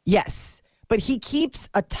man. Yes. But he keeps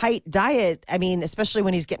a tight diet. I mean, especially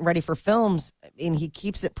when he's getting ready for films, and he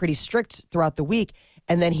keeps it pretty strict throughout the week.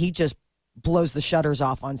 And then he just blows the shutters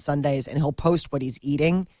off on Sundays, and he'll post what he's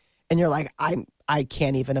eating. And you're like, I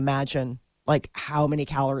can't even imagine like how many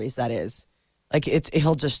calories that is. Like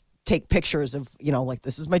he'll just take pictures of, like,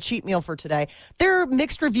 this is my cheat meal for today. There are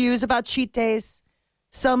mixed reviews about cheat days.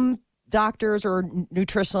 Some doctors or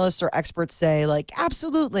nutritionists or experts say, like,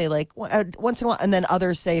 absolutely, like once in a while. And then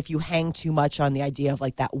others say if you hang too much on the idea of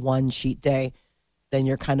like that one cheat day, then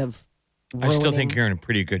you're kind of ruining. I still think you're in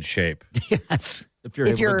pretty good shape. Yes. If you're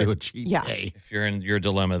able to do a cheat day. If you're in your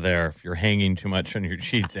dilemma there, if you're hanging too much on your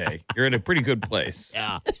cheat day, you're in a pretty good place.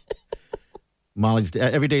 Yeah.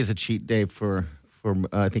 every day is a cheat day for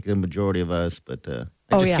I think the majority of us. But I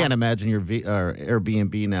just can't imagine your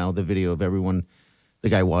Airbnb now. The video of everyone, the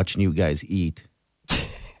guy watching you guys eat.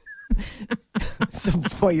 Some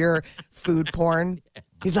voyeur food porn.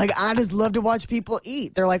 He's like, I just love to watch people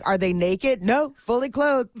eat. They're like, are they naked? No, fully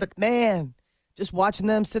clothed. But man, just watching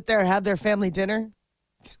them sit there and have their family dinner,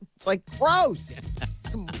 it's like gross.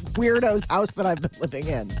 Some weirdo's house that I've been living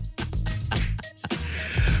in.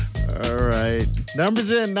 All right.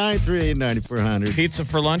 Numbers in 938-9400. Pizza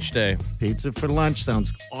for lunch day. Pizza for lunch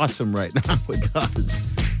sounds awesome right now. It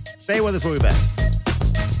does. Stay with us. We'll be back.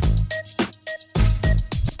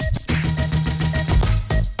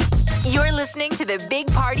 You're listening to the Big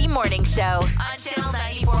Party Morning Show on Channel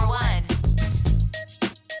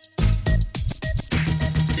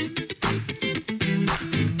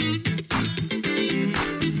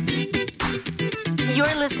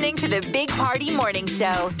You're listening to the Big Party Morning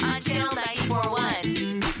Show on Channel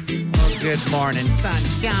 94.1. Good morning,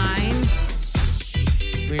 sunshine.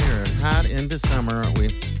 We're hot into summer, aren't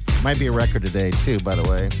we? Might be a record today, too, by the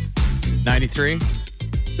way. 93?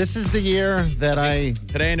 This is the year that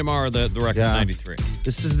Today and tomorrow, the record's 93.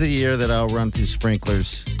 This is the year that I'll run through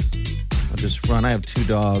sprinklers. I'll just run. I have 2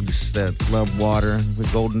 dogs that love water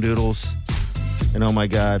with golden doodles. And oh my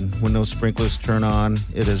God, when those sprinklers turn on,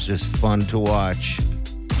 it is just fun to watch.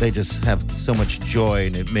 They just have so much joy,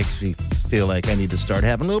 and it makes me feel like I need to start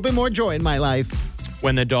having a little bit more joy in my life.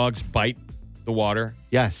 When the dogs bite the water.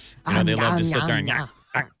 Yes. They love to sit there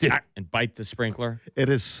and bite the sprinkler. It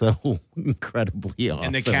is so incredibly awesome.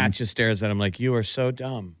 And the cat just stares at him like, you are so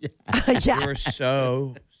dumb. Yeah. You are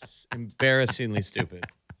so embarrassing stupid.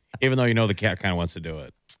 Even though you know the cat kind of wants to do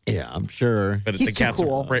it. Yeah, I'm sure. But He's the cat's too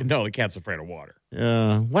cool. afraid. No, the cat's afraid of water.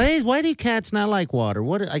 Yeah. Why do cats not like water?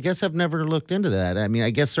 What? I guess I've never looked into that. I mean, I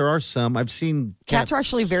guess there are some. I've seen Cats are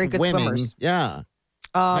actually very good swimming. swimmers. Yeah.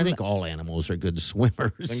 I think all animals are good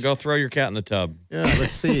swimmers. Then go throw your cat in the tub. Yeah,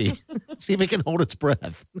 let's see. See if it can hold its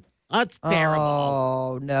breath. That's terrible.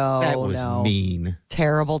 Oh, no. That was mean.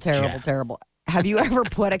 Terrible. Jeff. Have you ever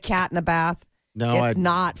put a cat in a bath? No, it's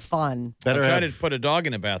not fun. I tried to put a dog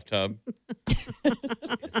in a bathtub.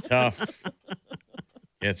 It's tough.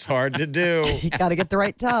 It's hard to do. You got to get the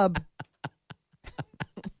right tub.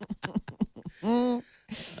 No,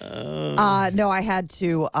 I had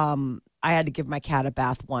to. I had to give my cat a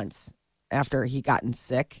bath once after he gotten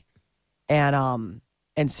sick, and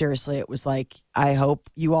seriously, it was like, I hope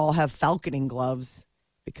you all have falconing gloves,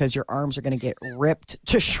 because your arms are going to get ripped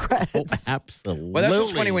to shreds. Oh, absolutely. Well, that's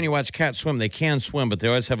what's funny when you watch cats swim. They can swim, but they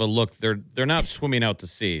always have a look. They're not swimming out to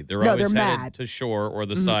sea. They're always headed mad to shore or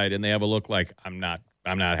the side, and they have a look like, I'm not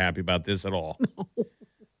happy about this at all. No.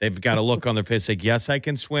 They've got a look on their face like, yes, I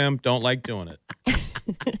can swim. Don't like doing it.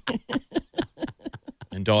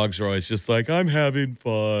 And dogs are always just like, I'm having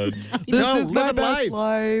fun. This is my best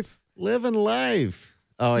life. Living life.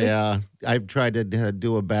 Oh, yeah. I've tried to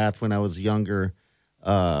do a bath when I was younger.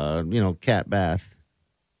 Cat bath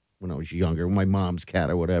when I was younger, my mom's cat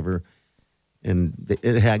or whatever. And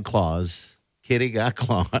it had claws. Kitty got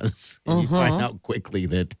claws. And you find out quickly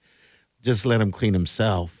that just let him clean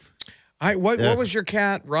himself. What was your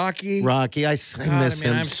cat, Rocky? Rocky, I miss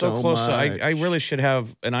him I'm so close. much. I really should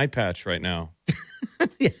have an eye patch right now.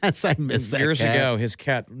 Yes, I miss that Years cat. ago, his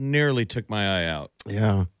cat nearly took my eye out.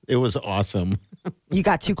 Yeah, it was awesome. You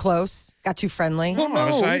got too close? Got too friendly? Well, no,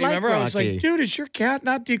 you remember like I was like, dude, is your cat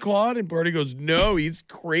not declawed? And Bertie goes, no, he's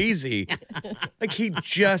crazy. Like, he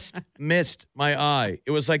just missed my eye.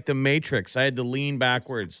 It was like the Matrix. I had to lean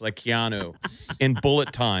backwards like Keanu in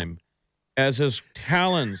bullet time as his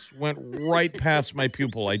talons went right past my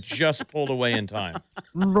pupil. I just pulled away in time.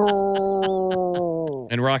 No.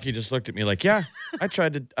 And Rocky just looked at me like, yeah, I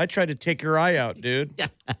tried to take your eye out, dude.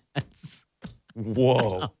 Yes.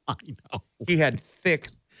 Whoa. I know. He had thick,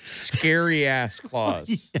 scary ass claws.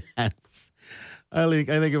 Yes. I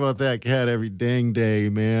think about that cat every dang day,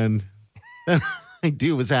 man. I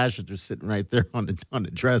do. His ashes are sitting right there on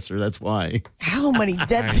the dresser. That's why. How many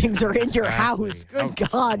dead things are in your house? Good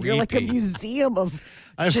God. You're like a creepy. museum of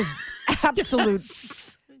just absolute.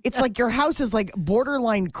 It's like your house is like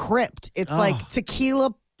borderline crypt. It's like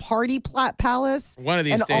tequila party palace. One of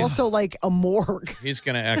these and days. also like a morgue. He's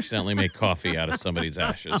going to accidentally make coffee out of somebody's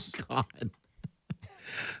ashes. Oh, God.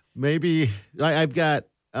 Maybe I've got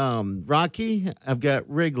Rocky. I've got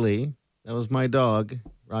Wrigley. That was my dog.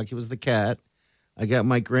 Rocky was the cat. I got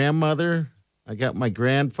my grandmother. I got my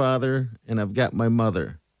grandfather. And I've got my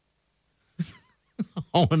mother.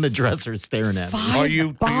 All in the dresser staring at me. Are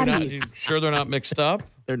you bodies. sure they're not mixed up?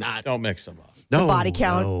 They're not. Don't mix them up. No, body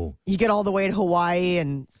count. no. You get all the way to Hawaii,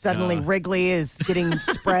 and suddenly Wrigley is getting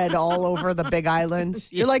spread all over the Big Island.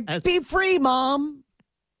 You're like, be free, Mom.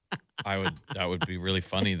 That would be really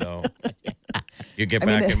funny, though. You get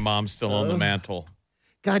back and Mom's still on the mantle.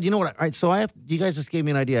 God, you know what? All right, so you guys just gave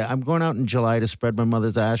me an idea. I'm going out in July to spread my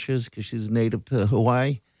mother's ashes because she's native to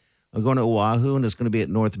Hawaii. I'm going to Oahu, and it's going to be at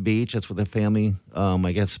North Beach. That's where the family,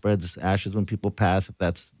 I guess, spreads ashes when people pass, if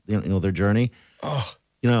that's their journey. Oh.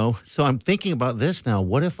 So I'm thinking about this now.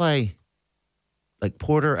 What if I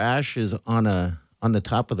poured her ashes on the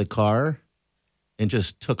top of the car and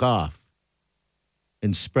just took off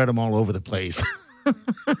and spread them all over the place?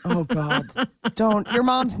 Oh, God. Don't. Your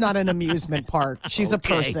mom's not an amusement park. She's a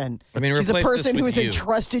person. I mean, she's a replace person this who with has you.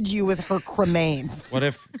 entrusted you with her cremains. What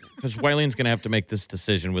if, because Wileen's going to have to make this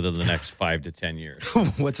decision within the next 5 to 10 years.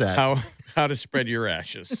 What's that? How to spread your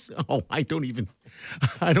ashes. Oh, I don't even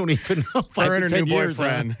know. Her and her new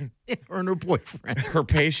boyfriend. Her and her boyfriend. Her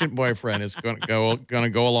patient boyfriend is going to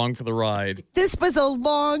go along for the ride. This was a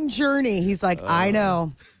long journey. He's like, I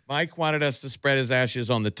know. Mike wanted us to spread his ashes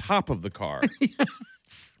on the top of the car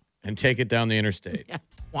and take it down the interstate. Yeah,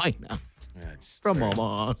 why not? Come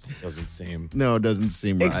on. Doesn't seem. No, it doesn't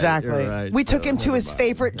seem right. Exactly. You're right. We took him to his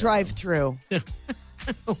favorite drive-through.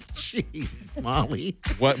 Oh, jeez, Molly.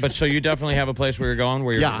 What? But so you definitely have a place where you're going?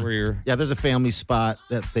 Where you're. Yeah, there's a family spot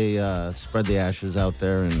that they spread the ashes out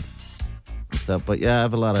there and stuff. But yeah, I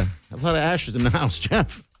have a lot of ashes in the house,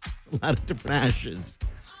 Jeff. A lot of different ashes.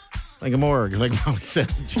 It's like a morgue, like Molly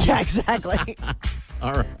said. Yeah, exactly.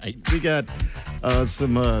 All right, we got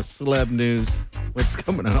some celeb news. What's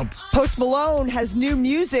coming up? Post Malone has new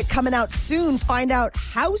music coming out soon. Find out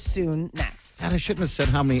how soon next. God, I shouldn't have said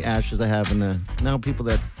how many ashes I have. Now people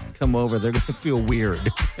that come over, they're going to feel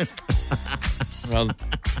weird. Well,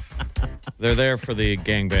 they're there for the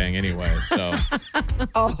gangbang anyway, so.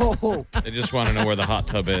 Oh. They just want to know where the hot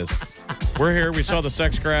tub is. We're here. We saw the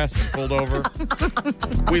sex grass and pulled over.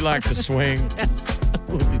 We like to swing.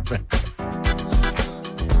 We'll be back.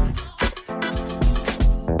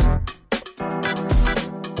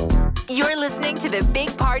 You're listening to the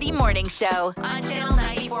Big Party Morning Show on Channel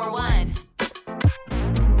 94.1.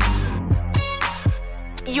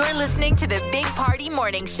 You're listening to the Big Party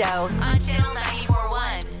Morning Show on Channel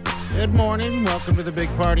 94.1. Good morning. Welcome to the Big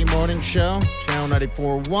Party Morning Show, Channel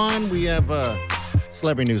 94.1. We have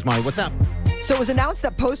celebrity news. Molly, what's up? So it was announced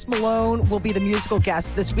that Post Malone will be the musical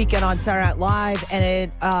guest this weekend on Saturday Night Live, and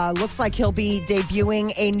it looks like he'll be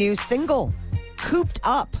debuting a new single, Cooped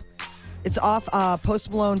Up. It's off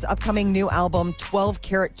Post Malone's upcoming new album, 12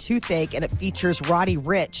 Karat Toothache, and it features Roddy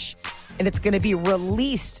Ricch. And it's going to be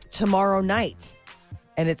released tomorrow night.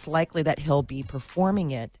 And it's likely that he'll be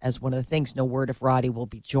performing it as one of the things. No word if Roddy will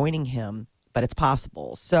be joining him, but it's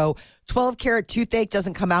possible. So 12 Karat Toothache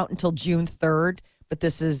doesn't come out until June 3rd, but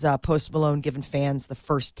this is Post Malone giving fans the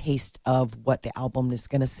first taste of what the album is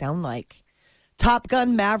going to sound like. Top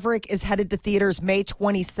Gun Maverick is headed to theaters May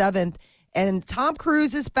 27th. And Tom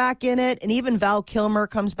Cruise is back in it, and even Val Kilmer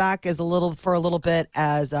comes back for a little bit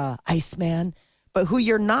as Iceman. But who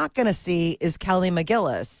you're not going to see is Kelly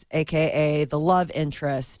McGillis, a.k.a. the love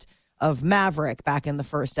interest of Maverick back in the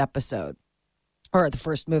first episode, or the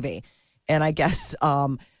first movie. And I guess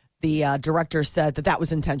the director said that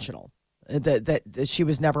was intentional, that she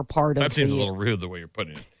was never part of That seems a little rude the way you're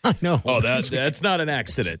putting it. I know. Oh, that's not an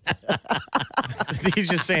accident. He's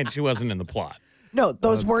just saying she wasn't in the plot. No,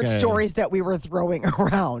 those weren't stories that we were throwing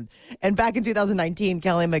around. And back in 2019,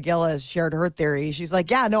 Kelly McGillis shared her theory. She's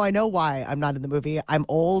like, yeah, no, I know why I'm not in the movie. I'm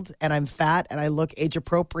old and I'm fat and I look age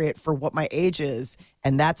appropriate for what my age is.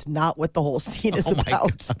 And that's not what the whole scene is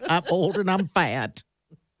about. I'm old and I'm fat.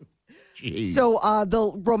 Jeez. So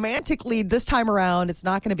the romantic lead this time around, it's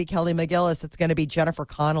not going to be Kelly McGillis. It's going to be Jennifer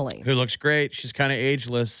Connelly. Who looks great. She's kind of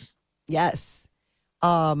ageless. Yes.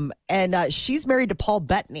 And she's married to Paul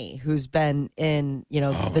Bettany, who's been in,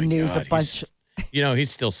 the news a bunch. He's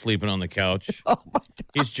still sleeping on the couch. Oh my God.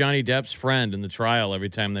 He's Johnny Depp's friend in the trial. Every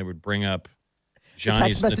time they would bring up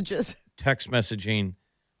Johnny's text messages, text messaging,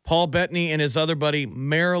 Paul Bettany and his other buddy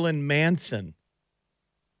Marilyn Manson.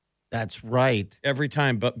 That's right. Every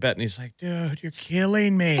time Bettany's like, dude, you're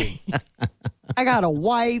killing me. I got a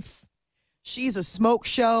wife. She's a smoke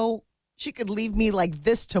show. She could leave me like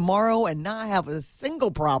this tomorrow and not have a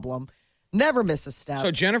single problem. Never miss a step.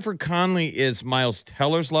 So Jennifer Connelly is Miles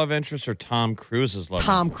Teller's love interest or Tom Cruise's love interest?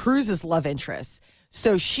 Tom Cruise's love interest.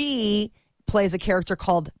 So she plays a character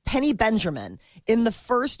called Penny Benjamin. In the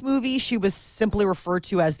first movie, she was simply referred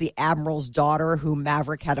to as the Admiral's daughter who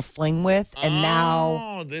Maverick had a fling with. And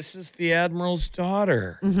now... this is the Admiral's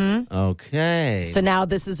daughter. Mm-hmm. Okay. So now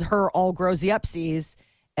this is her all growsy upsies.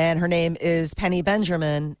 And her name is Penny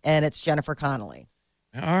Benjamin, and it's Jennifer Connelly.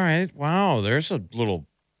 All right. Wow. There's a little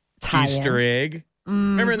Tie-in. Easter egg.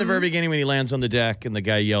 Remember in the very beginning when he lands on the deck and the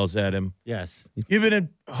guy yells at him, Yes. "You've been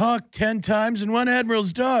a hawk 10 times and one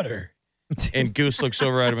admiral's daughter." And Goose looks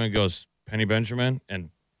over at him and goes, "Penny Benjamin?" And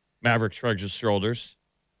Maverick shrugs his shoulders.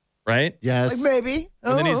 Right? Yes. Like maybe.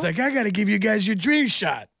 And then he's like, "I got to give you guys your dream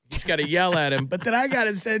shot." He's got to yell at him, but then I got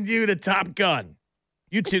to send you to Top Gun.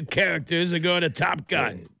 You two characters are going to Top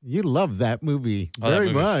Gun. You love that movie Oh, that very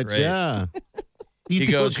movie's much. great. Yeah. He do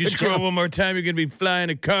a goes, "You good screw up job." one more time, you're going to be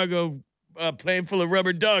flying a cargo plane full of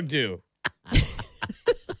rubber dog do."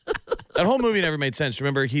 That whole movie never made sense.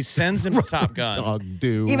 Remember, he sends him to Top Gun. Dog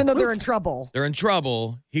do. Even though they're in trouble. They're in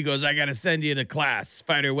trouble. He goes, "I got to send you to class,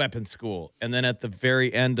 fighter weapons school." And then at the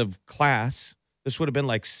very end of class, this would have been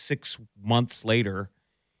like 6 months later,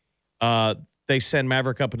 they send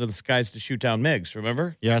Maverick up into the skies to shoot down MiGs,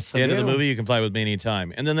 remember? Yes, At the I end of the do. movie, you can fly with me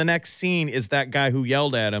anytime. And then the next scene is that guy who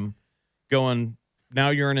yelled at him going, "Now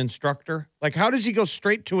you're an instructor." Like, how does he go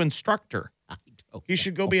straight to instructor? He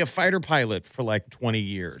should go be a fighter pilot for like 20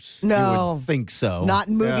 years. You No, would think so. not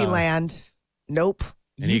in movie Yeah. land. Nope.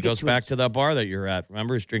 And he goes back to the bar that you're at.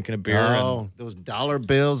 Remember, he's drinking a beer Oh, those dollar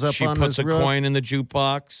bills and up she on puts his a roof. coin in the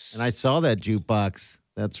jukebox. And I saw that jukebox.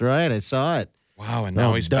 That's right. I saw it. Wow, and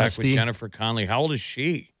now Oh, he's back Dusty. with Jennifer Connelly. How old is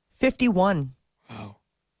she? 51. Wow.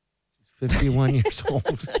 51 years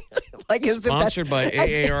old. Like as if that's Sponsored by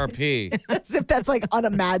AARP. as if that's like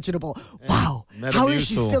unimaginable. Wow. How is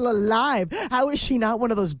she Metamucil. still alive? How is she not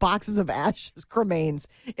one of those boxes of ashes cremains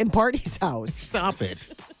in Party's house? Stop it.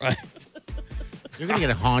 Right. You're going to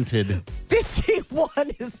get haunted. 51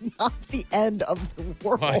 is not the end of the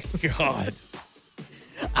world. My God.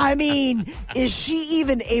 I mean, is she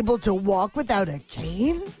even able to walk without a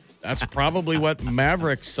cane? That's probably what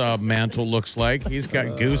Maverick's mantle looks like. He's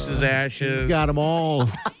got Goose's ashes. You got them all.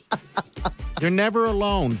 You're never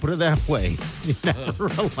alone. Put it that way. You're never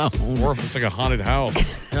alone. Or if it's like a haunted house.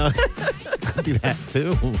 Could be that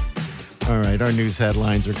too. All right, our news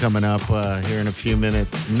headlines are coming up here in a few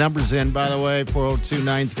minutes. Numbers in, by the way,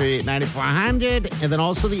 402-938-9400. And then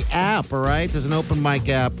also the app, all right? There's an open mic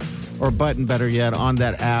app, or button, better yet, on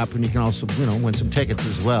that app. And you can also, win some tickets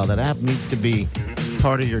as well. That app needs to be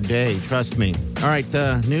part of your day. Trust me. All right,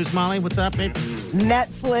 news, Molly, what's up, babe?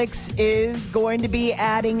 Netflix is going to be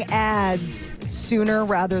adding ads sooner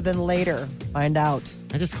rather than later. Find out.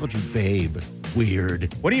 I just called you babe.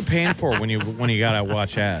 Weird. What are you paying for when you gotta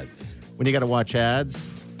watch ads? When you got to watch ads?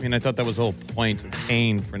 I mean, I thought that was the whole point of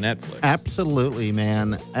paying for Netflix. Absolutely,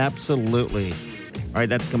 man. Absolutely. All right,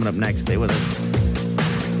 that's coming up next. Stay with us.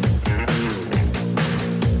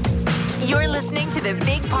 You're listening to the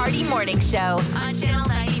Big Party Morning Show on Channel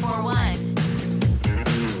 94.1.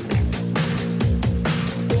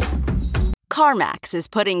 CarMax is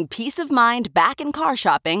putting peace of mind back in car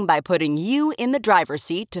shopping by putting you in the driver's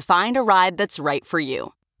seat to find a ride that's right for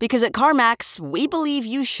you. Because at CarMax, we believe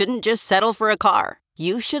you shouldn't just settle for a car.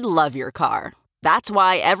 You should love your car. That's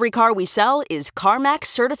why every car we sell is CarMax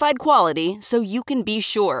certified quality, so you can be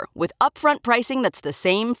sure with upfront pricing that's the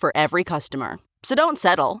same for every customer. So don't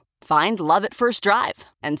settle. Find love at first drive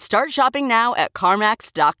and start shopping now at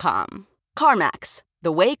CarMax.com. CarMax,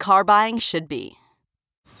 the way car buying should be.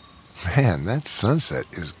 Man, that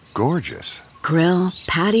sunset is gorgeous. Grill,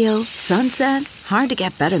 patio, sunset. Hard to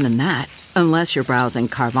get better than that. Unless you're browsing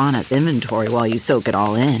Carvana's inventory while you soak it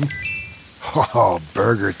all in. Oh,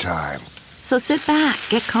 burger time. So sit back,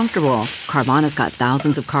 get comfortable. Carvana's got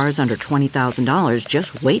thousands of cars under $20,000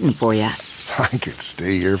 just waiting for you. I could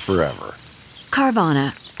stay here forever.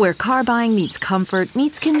 Carvana, where car buying meets comfort,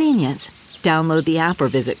 meets convenience. Download the app or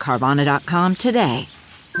visit Carvana.com today.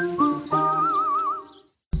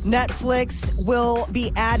 Netflix will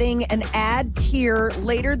be adding an ad tier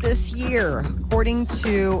later this year, according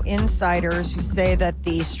to insiders who say that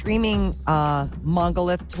the streaming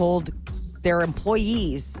monolith told their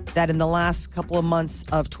employees that in the last couple of months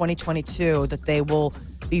of 2022 that they will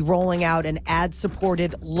be rolling out an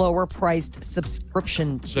ad-supported, lower-priced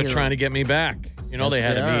subscription tier. They're trying to get me back. You know, they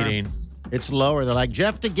had a meeting. It's lower. They're like,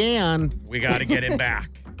 Jeff DeGan. We got to get him back.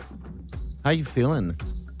 How you feeling?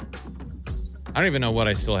 I don't even know what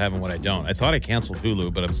I still have and what I don't. I thought I canceled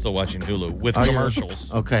Hulu, but I'm still watching Hulu with commercials.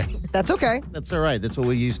 Okay. That's okay. That's all right. That's what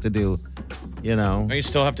we used to do, Don't you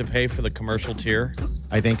still have to pay for the commercial tier?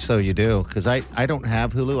 I think so, you do. Because I don't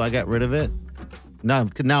have Hulu. I got rid of it.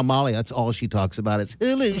 Now Molly, that's all she talks about. It's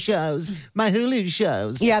Hulu shows. My Hulu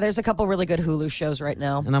shows. Yeah, there's a couple really good Hulu shows right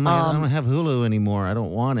now. And I'm like, I don't have Hulu anymore. I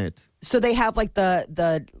don't want it. So they have like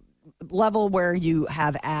the level where you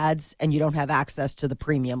have ads and you don't have access to the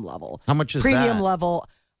premium level. How much is premium that? level?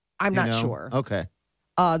 I'm You not know? sure. Okay.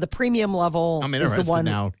 The premium level I'm is interested the one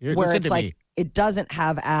now. where Listen it's to like me. it doesn't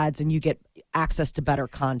have ads and you get access to better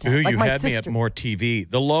content. Ooh, Like you my had me sister, at more TV.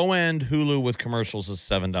 The low end Hulu with commercials is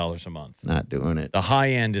 $7 a month. Not doing it. The high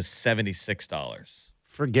end is $76.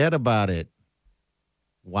 Forget about it.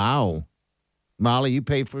 Wow. Molly, you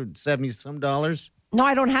pay for $70-some? No,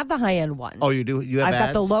 I don't have the high end one. Oh, you do? You have I've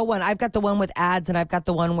got the ads? low one. I've got the one with ads, and I've got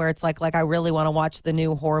the one where it's like I really want to watch the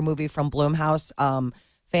new horror movie from Blumhouse,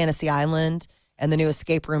 Fantasy Island, and the new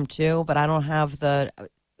Escape Room 2, but I don't have the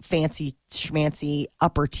fancy schmancy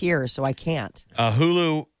upper tier, so I can't.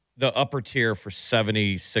 Hulu, the upper tier for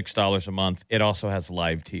 $76 a month, it also has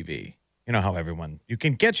live TV. You know how you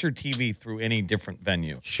can get your TV through any different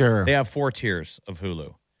venue. Sure. They have 4 tiers of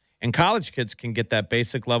Hulu. And college kids can get that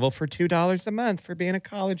basic level for $2 a month for being a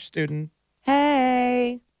college student.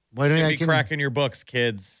 Hey. Why don't Should I be cracking your books,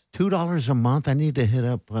 kids. $2 a month? I need to hit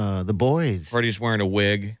up the boys. Freddie's wearing a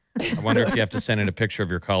wig. I wonder if you have to send in a picture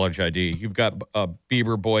of your college ID. You've got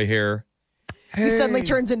Bieber boy hair. He suddenly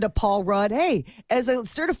turns into Paul Rudd. Hey, as a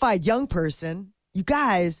certified young person, you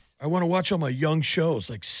guys. I want to watch all my young shows,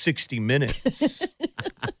 like 60 Minutes.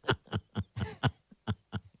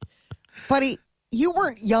 Buddy, you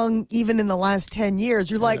weren't young even in the last 10 years.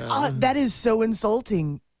 You're like, that is so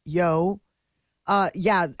insulting, yo.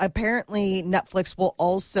 Yeah, apparently Netflix will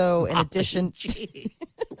also, in addition to...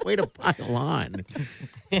 Way to pile on.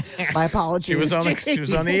 My apologies. She was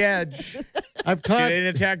on the edge. I've She taught...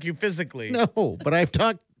 didn't attack you physically. No, but I've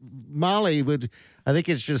talked... Molly would... I think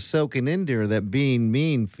it's just soaking into her that being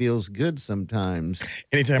mean feels good sometimes.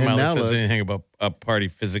 Anytime And now Molly says look- anything about a party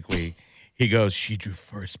physically, he goes, she drew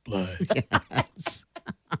first blood. Yes.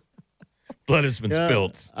 Blood has been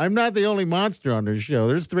spilled. I'm not the only monster on this show.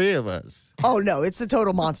 There's 3 of us. Oh, no, it's a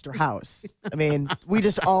total monster house. I mean, we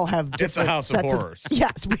just all have different It's a house of sets horrors.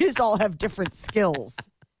 Yes, we just all have different skills.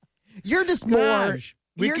 You're just more... Gosh,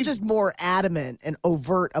 we You're could- just more adamant and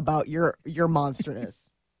overt about your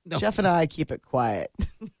monsterness. No. Jeff and I keep it quiet.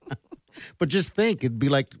 But just think, it'd be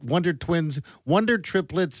like Wonder Twins, Wonder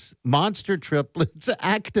Triplets, Monster Triplets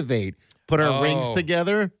activate. Put our rings Oh.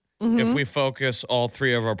 together. If we focus all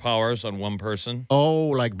 3 of our powers on one person, Oh,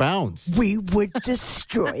 like bounce. We would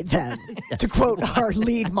destroy them. To quote our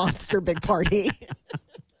lead monster, Big Party.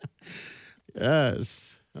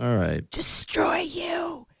 Yes. All right. Destroy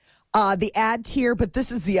you. The ad tier, but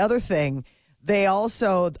this is the other thing. They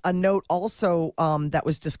also, a note also that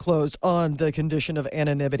was disclosed on the condition of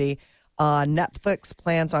anonymity. Netflix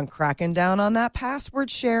plans on cracking down on that password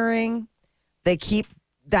sharing. They keep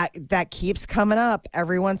that keeps coming up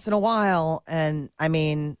every once in a while. And I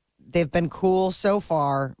mean, they've been cool so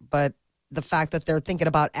far, but the fact that they're thinking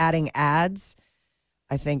about adding ads,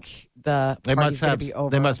 I think the They party's must gonna have. be over.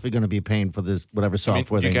 They must be going to be paying for this whatever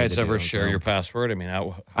software do you they need guys to ever do, share so. your password? I mean,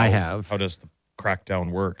 how I have. How does the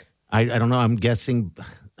crackdown work? I don't know. I'm guessing.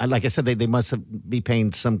 Like I said, they must be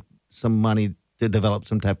paying some money to develop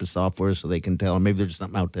some type of software so they can tell. Maybe there's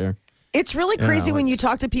something out there. It's really You crazy know, when you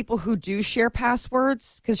talk to people who do share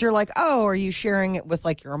passwords because you're like, oh, are you sharing it with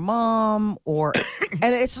like your mom or,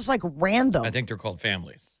 and it's just like random. I think they're called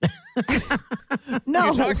families. No,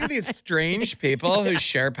 You talk to these strange people who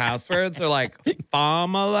share passwords. They're like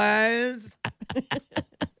families.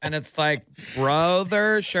 And it's like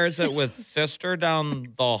brother shares it with sister down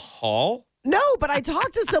the hall. no, but I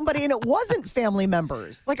talked to somebody and it wasn't family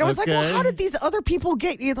members. Like I was like, well, Okay. how did these other people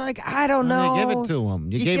get you? Like, I don't know. You give it to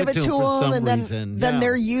them. You You gave give it to them for them, some and then, reason. then Yeah.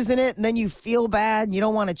 they're using it, and then you feel bad, and you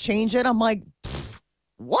don't want to change it. I'm like,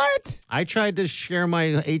 what? I tried to share my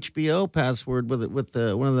HBO password with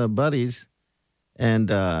one of the buddies, and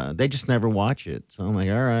they just never watch it. So I'm like,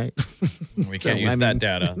 all right. We can't So, use I that mean,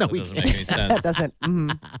 data. no, That we doesn't can't. make any sense. That doesn't.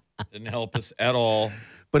 Didn't help us at all.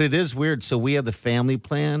 But it is weird. So we have the family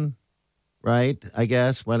plan, right? I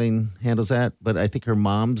guess Wedding handles that, but I think her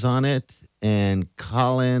mom's on it, and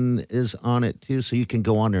Colin is on it too. So you can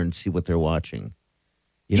go on there and see what they're watching.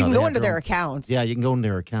 You know, can they go have into their their own- accounts. Yeah, you can go into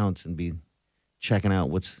their accounts and be checking out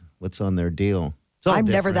what's on their deal. It's all I'm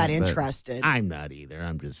never that different, but interested. I'm not either.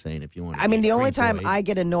 I'm just saying if you want. I mean, the only time I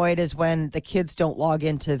get annoyed is when the kids don't log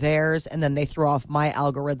into theirs and then they throw off my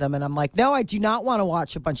algorithm. And I'm like, no, I do not want to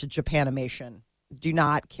watch a bunch of Japanimation. Do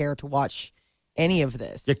not care to watch any of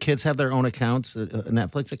this. Your kids have their own accounts, a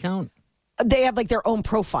Netflix account. They have like their own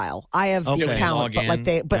profile. I have Okay. the account, Log but like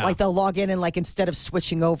in. like they'll log in and like instead of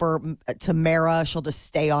switching over to Mara, she'll just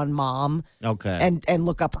stay on Mom Okay. and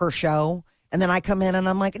look up her show. And then I come in and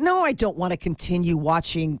I'm like, no, I don't want to continue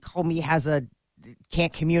watching. Comey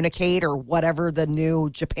can't communicate or whatever the new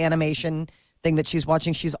Japanimation thing that she's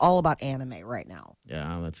watching. She's all about anime right now.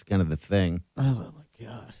 Yeah, that's kind of the thing. Oh my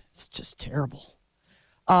God. It's just terrible.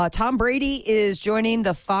 Tom Brady is joining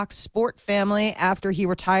the Fox Sport family after he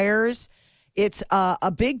retires. It's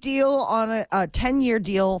a big deal on a 10-year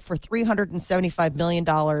deal for $375 million.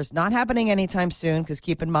 Not happening anytime soon because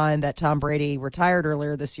keep in mind that Tom Brady retired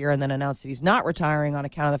earlier this year and then announced that he's not retiring on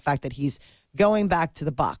account of the fact that he's going back to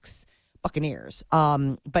the Buccaneers.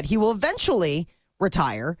 But he will eventually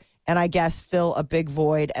retire and I guess fill a big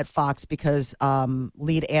void at Fox because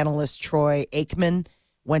lead analyst Troy Aikman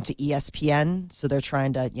went to ESPN. So they're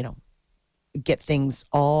trying to, get things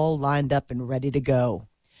all lined up and ready to go.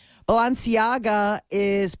 Balenciaga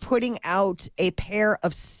is putting out a pair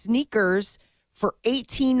of sneakers for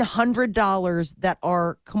 $1,800 that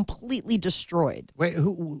are completely destroyed. Wait,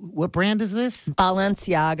 what brand is this?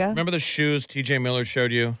 Balenciaga. Remember the shoes TJ Miller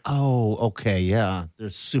showed you? Oh, okay, yeah. They're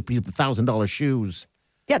super $1,000 shoes.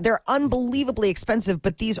 Yeah, they're unbelievably expensive,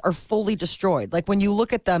 but these are fully destroyed. Like when you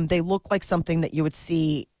look at them, they look like something that you would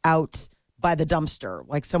see out by the dumpster.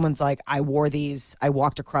 Like someone's like, I wore these, I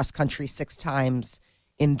walked across country 6 times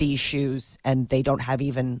in these shoes, and they don't have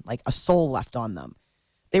even like a sole left on them.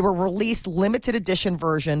 They were released limited edition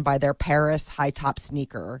version by their Paris high top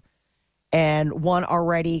sneaker. And one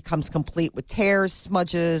already comes complete with tears,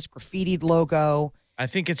 smudges, graffitied logo. I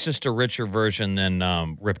think it's just a richer version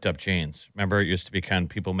than ripped up jeans. Remember, it used to be kind of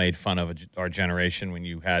people made fun of our generation when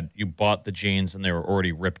you bought the jeans and they were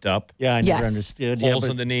already ripped up. Yeah, I never understood. Holes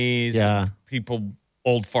in the knees. Yeah. People,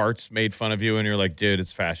 old farts made fun of you and you're like, dude,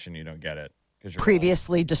 it's fashion. You don't get it.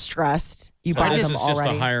 Previously distressed. You buy this them is already.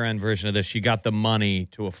 just a higher end version of this. You got the money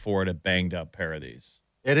to afford a banged up pair of these.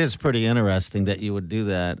 It is pretty interesting that you would do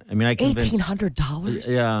that. I mean, I convinced $1,800.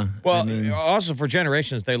 Yeah. Well, also for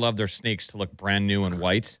generations, they love their sneaks to look brand new and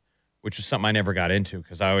white, which is something I never got into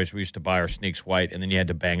because we used to buy our sneaks white and then you had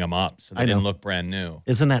to bang them up so they didn't look brand new.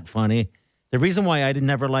 Isn't that funny? The reason why I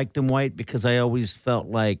never liked them white because I always felt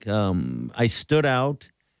like I stood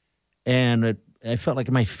out and I felt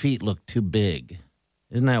like my feet looked too big.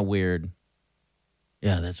 Isn't that weird?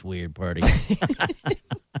 Yeah, that's weird, Party.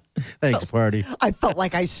 Thanks, Party. I felt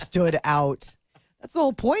like I stood out. That's the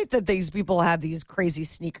whole point that these people have these crazy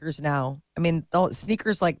sneakers now. I mean,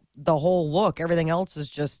 sneakers like the whole look. Everything else is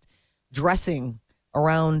just dressing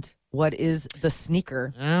around what is the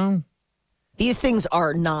sneaker. These things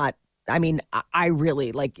are not, I mean, I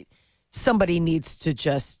really like somebody needs to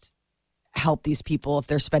just help these people if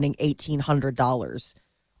they're spending $1,800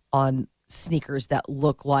 on sneakers that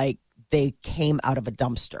look like they came out of a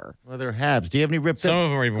dumpster. Well, they're halves. Do you have any ripped Some up of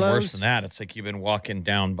them are even clothes? worse than that. It's like you've been walking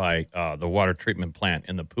down by the water treatment plant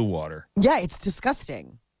in the poo water. Yeah, it's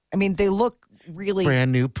disgusting. I mean, they look really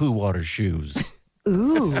brand new poo water shoes.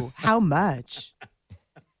 Ooh, how much?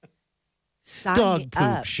 Sign Dog me poop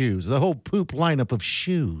up. shoes. The whole poop lineup of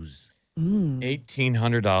shoes.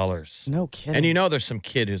 $1,800. No kidding. And you know there's some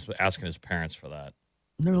kid who's asking his parents for that.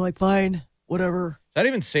 And they're like, fine, whatever. Is that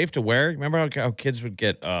even safe to wear? Remember how kids would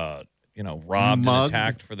get, robbed and Mugged.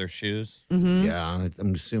 attacked for their shoes? Mm-hmm. Yeah,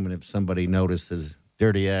 I'm assuming if somebody noticed his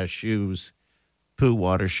dirty ass shoes, poo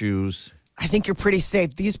water shoes. I think you're pretty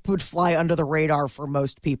safe. These would fly under the radar for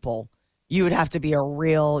most people. You would have to be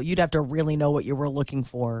you'd have to really know what you were looking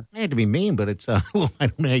for. I hate to be mean, but it's, well, I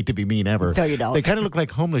don't hate to be mean ever. No, you don't. They kind of look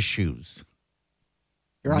like homeless shoes.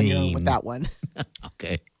 You're on your own with that one.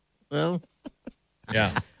 Okay. Well,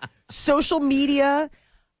 yeah. Social media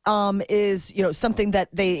is, something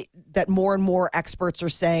that more and more experts are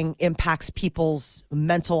saying impacts people's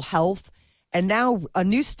mental health. And now a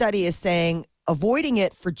new study is saying avoiding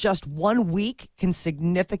it for just 1 week can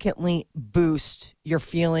significantly boost your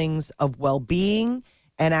feelings of well-being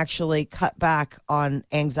and actually cut back on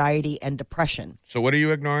anxiety and depression. So what are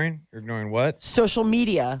you ignoring? You're ignoring what? Social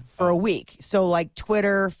media for a week. So like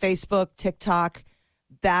Twitter, Facebook, TikTok,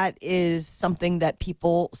 that is something that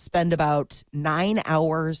people spend about 9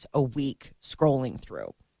 hours a week scrolling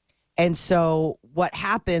through. And so what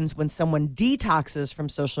happens when someone detoxes from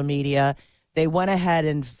social media, they went ahead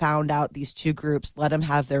and found out these two groups, let them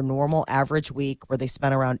have their normal average week where they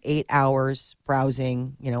spent around 8 hours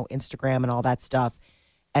browsing, Instagram and all that stuff.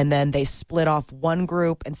 And then they split off one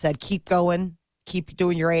group and said, keep going, keep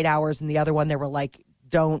doing your 8 hours. And the other one, they were like,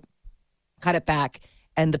 don't cut it back.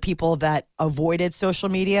 And the people that avoided social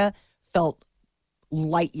media felt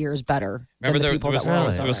light years better. Remember than the people that were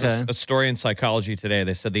always there on was it. a story in Psychology Today.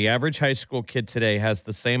 They said the average high school kid today has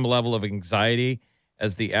the same level of anxiety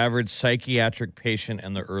as the average psychiatric patient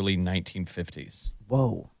in the early 1950s.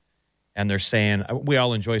 Whoa. And they're saying, we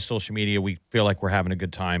all enjoy social media. We feel like we're having a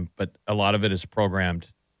good time, but a lot of it is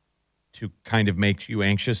programmed to kind of make you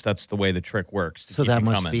anxious. That's the way the trick works. so that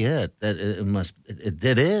must be it. That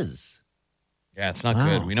it is. Yeah, it's not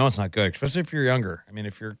Wow. good. We know it's not good, especially if you're younger. I mean,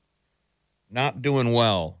 if you're not doing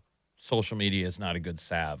well, social media is not a good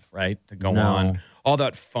salve, right? To go No. on all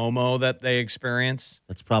that FOMO that they experience.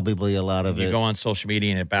 That's probably a lot of You it. go on social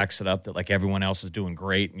media and it backs it up that like everyone else is doing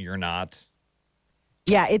great and you're not.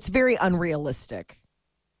 Yeah, it's very unrealistic.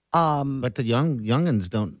 But the youngins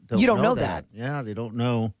don't You don't know that. Yeah, they don't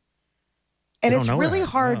know. And They it's don't know really that,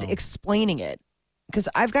 hard no. explaining it because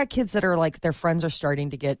I've got kids that are like, their friends are starting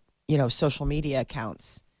to get, social media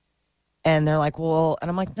accounts. And they're like, well, and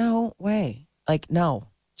I'm like, no way. Like, no,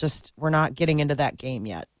 just we're not getting into that game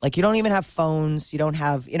yet. Like, you don't even have phones. You don't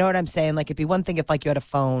have, you know what I'm saying? Like, it'd be one thing if like you had a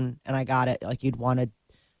phone and I got it, like you'd want to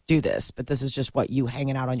do this. But this is just what you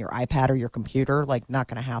hanging out on your iPad or your computer, like not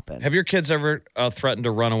going to happen. Have your kids ever threatened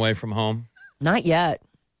to run away from home? Not yet.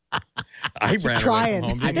 I ran trying. away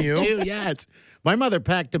from home. Didn't you? Yes. My mother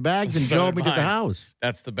packed the bags and So drove did me to the mine. house.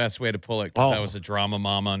 That's the best way to pull it because I Oh. was a drama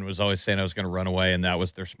mama and was always saying I was going to run away, and that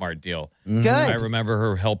was their smart deal. Good. I remember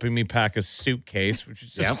her helping me pack a suitcase, which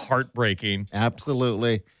is just Yep. heartbreaking.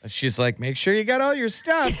 Absolutely. She's like, make sure you got all your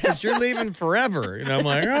stuff because you're leaving forever. And I'm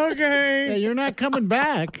like, Yeah, okay. you're not coming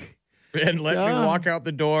back. And let Yeah. me walk out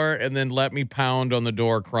the door and then let me pound on the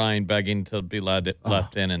door crying, begging to be left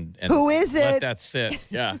in. And Who is let it? that sit.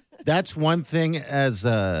 Yeah. That's one thing as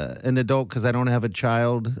an adult, because I don't have a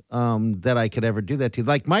child, that I could ever do that to.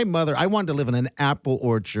 Like my mother, I wanted to live in an apple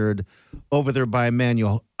orchard over there by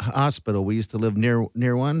Emmanuel Hospital. We used to live near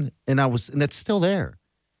one, and it's still there.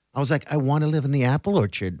 I was like, I want to live in the apple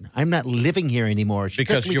orchard. I'm not living here anymore. She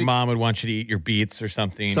Because took me your to- mom would want you to eat your beets or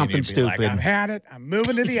something. and Something you'd be like, stupid. I've had it. I'm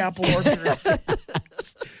moving to the apple orchard.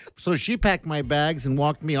 So she packed my bags and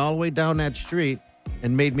walked me all the way down that street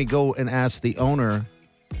and made me go and ask the owner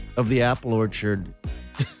of the apple orchard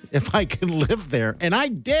if I can live there. And I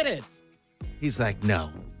did it. He's like, no.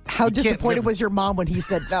 How You can't disappointed live- was your mom when he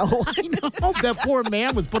said no? I know. That poor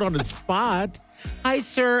man was put on the spot. Hi,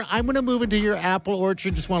 sir. I'm going to move into your apple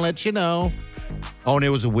orchard. Just want to let you know. Oh, and it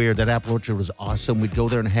was weird. That apple orchard was awesome. We'd go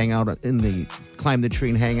there and hang out climb the tree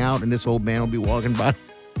and hang out. And this old man would be walking by,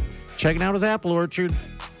 checking out his apple orchard.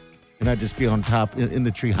 And I'd just be on top in the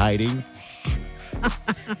tree hiding.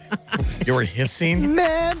 You were hissing.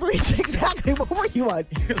 Memories, exactly. What were you on?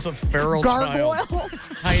 It was a feral Gargoyle? child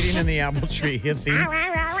hiding in the apple tree hissing.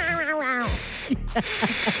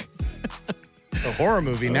 A horror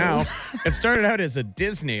movie now. It started out as a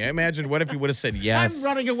Disney. I imagine what if you would have said yes? I'm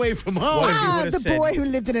running away from home. What if you would have the said, boy who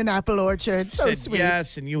lived in an apple orchard. So said sweet.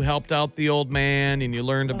 yes, and you helped out the old man, and you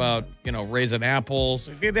learned about raising apples.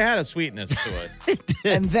 It had a sweetness to it.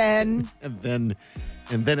 And then And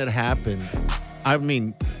then it happened. I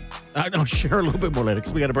mean, I'll share a little bit more later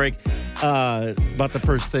because we got a break. About the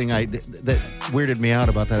first thing that weirded me out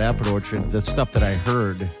about that apple orchard, the stuff that I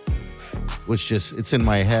heard was just, it's in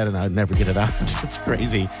my head and I'd never get it out. It's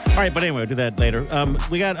crazy. All right, but anyway, we'll do that later.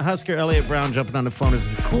 We got Husker Elliott Brown jumping on the phone. There's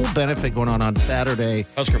a cool benefit going on Saturday.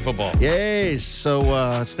 Husker football. Yay.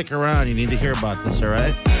 So stick around. You need to hear about this, all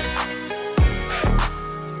right?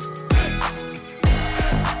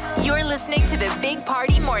 You're listening to the Big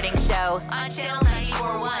Party Morning Show on Channel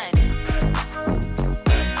 94.1.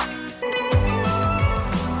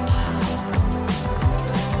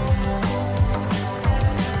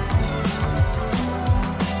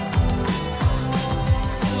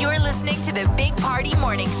 You're listening to the Big Party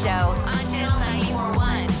Morning Show on Channel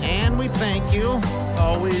 94.1. And we thank you.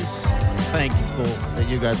 Always thankful that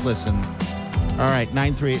you guys listen. All right,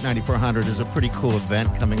 938-9400 is a pretty cool event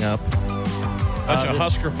coming up. Bunch of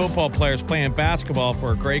Husker football players playing basketball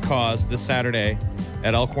for a great cause this Saturday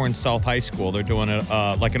at Elkhorn South High School. They're doing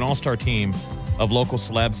like an all-star team of local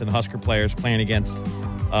celebs and Husker players playing against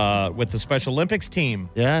with the Special Olympics team.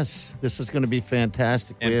 Yes, this is going to be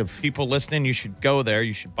fantastic. And We have people listening, you should go there.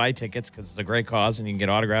 You should buy tickets because it's a great cause and you can get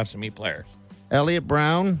autographs and meet players. Elliott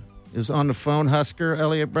Brown is on the phone. Husker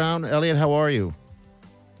Elliott Brown. Elliott, how are you?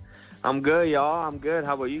 I'm good, y'all. I'm good.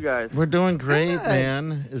 How about you guys? We're doing great,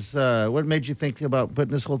 man. What made you think about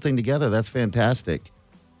putting this whole thing together? That's fantastic.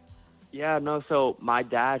 Yeah, no, so my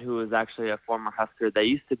dad, who was actually a former Husker, they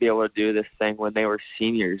used to be able to do this thing when they were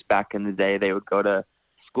seniors back in the day. They would go to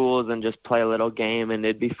schools and just play a little game, and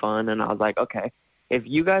it'd be fun. And I was like, okay, if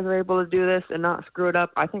you guys are able to do this and not screw it up,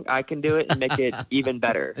 I think I can do it and make it even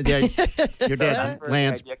better. Yeah, your So dad's that's where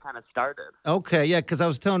Lance. the idea kind of started. Okay, yeah, because I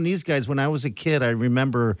was telling these guys when I was a kid, I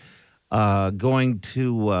remember going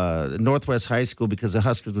to Northwest High School because the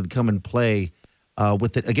Huskers would come and play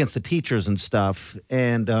against the teachers and stuff,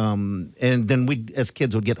 and then we as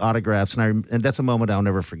kids would get autographs, and that's a moment I'll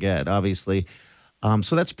never forget. Obviously,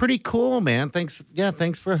 so that's pretty cool, man. Thanks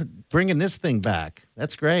for bringing this thing back.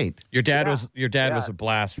 That's great. Your dad was a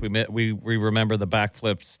blast. We remember the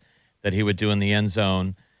backflips that he would do in the end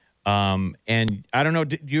zone. And I don't know,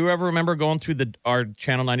 do you ever remember going through our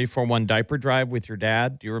Channel 94.1 diaper drive with your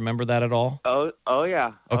dad? Do you remember that at all? Oh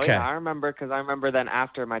yeah. Okay. Oh, yeah. I remember because I remember then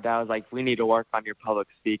after my dad was like, we need to work on your public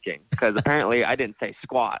speaking because apparently I didn't say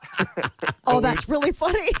squat. Oh, that's really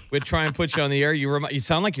funny. We'd try and put you on the air. You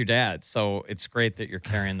sound like your dad, so it's great that you're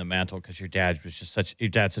carrying the mantle because your dad's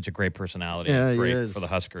such a great personality. Yeah, great he is. for the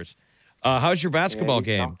Huskers. How's your basketball he's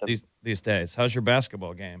game awesome. these days? How's your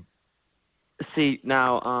basketball game? See,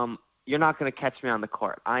 now, you're not going to catch me on the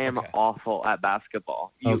court. I am awful at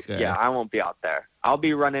basketball. Okay. Yeah, I won't be out there. I'll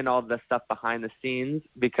be running all the stuff behind the scenes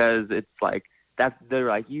because it's like, they're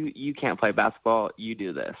like, you can't play basketball. You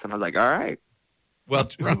do this. And I was like, all right. Well,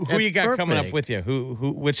 who you got coming up perfect. with you?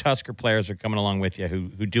 Which Husker players are coming along with you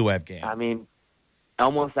who do have game? I mean,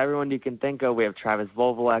 almost everyone you can think of. We have Travis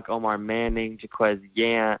Vovolek, Omar Manning, Jaquez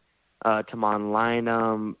Yant, Tamon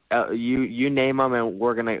Lynam. You name them,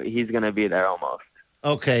 and he's gonna be there almost.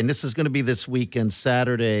 Okay, and this is going to be this weekend,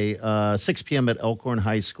 Saturday, 6 p.m. at Elkhorn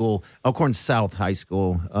South High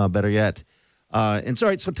School, better yet. And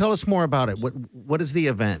so tell us more about it. What is the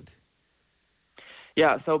event?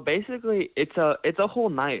 Yeah, so basically it's a whole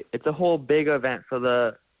night. It's a whole big event. So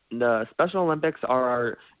the Special Olympics are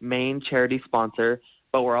our main charity sponsor,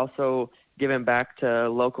 but we're also giving back to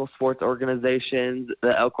local sports organizations.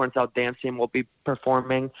 The Elkhorn South dance team will be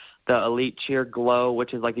performing. The Elite Cheer Glow,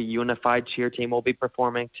 which is like a unified cheer team, will be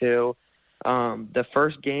performing too. The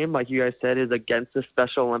first game, like you guys said, is against the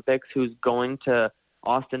Special Olympics, who's going to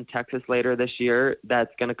Austin, Texas later this year.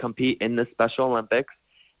 That's going to compete in the Special Olympics.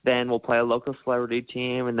 Then we'll play a local celebrity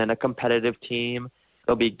team and then a competitive team.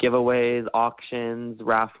 There'll be giveaways, auctions,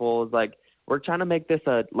 raffles. Like, we're trying to make this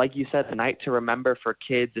like you said, a night to remember for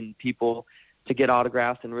kids and people to get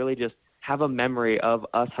autographs and really just have a memory of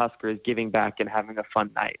us Huskers giving back and having a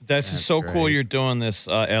fun night. That's so cool you're doing this,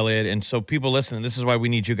 Elliot. And so people listening, this is why we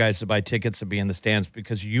need you guys to buy tickets to be in the stands,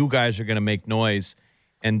 because you guys are going to make noise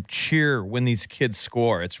and cheer when these kids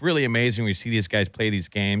score. It's really amazing when you see these guys play these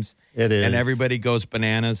games. It is. And everybody goes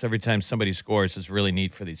bananas every time somebody scores. It's really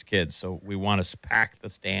neat for these kids. So we want to pack the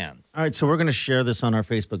stands. All right, so we're going to share this on our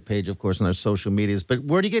Facebook page, of course, on our social medias. But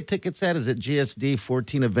where do you get tickets at? Is it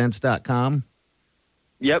gsd14events.com?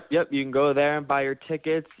 Yep. You can go there and buy your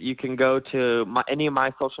tickets. You can go to any of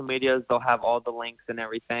my social medias. They'll have all the links and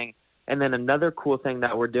everything. And then another cool thing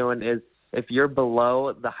that we're doing is if you're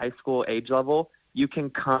below the high school age level, you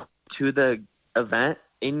can come to the event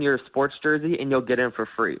in your sports jersey and you'll get in for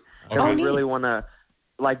free. And we really want to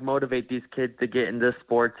motivate these kids to get into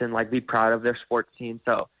sports and be proud of their sports team.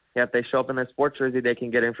 So yeah, if they show up in their sports jersey, they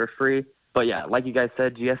can get in for free. But yeah, like you guys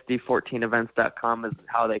said, gsd14events.com is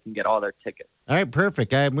how they can get all their tickets. All right,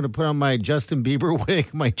 perfect. I'm going to put on my Justin Bieber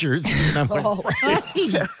wig, my jersey. And I'm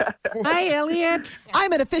hi, Elliot.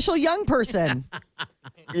 I'm an official young person.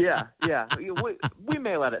 Yeah. We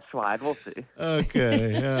may let it slide. We'll see.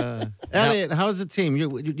 Okay. Elliot, how's the team?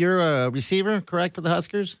 You're a receiver, correct, for the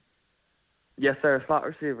Huskers? Yes, sir. Slot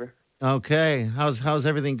receiver. Okay. How's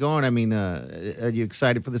everything going? I mean, are you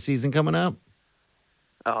excited for the season coming up?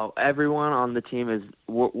 Oh, everyone on the team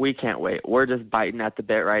we can't wait. We're just biting at the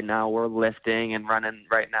bit right now. We're lifting and running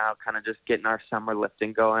right now, kind of just getting our summer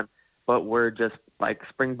lifting going. But we're just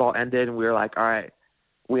spring ball ended and we were like, all right,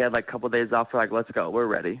 we had a couple of days off. We're like, let's go. We're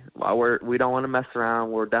ready. We don't want to mess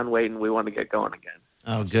around. We're done waiting. We want to get going again.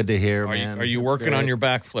 Oh, good to hear, man. Are you working on your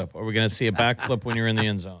backflip? Are we going to see a backflip when you're in the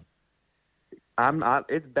end zone?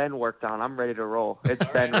 It's been worked on. I'm ready to roll. It's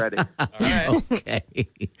been ready. All right. Okay.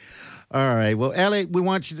 All right. Well, Elliot, we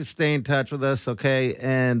want you to stay in touch with us, okay?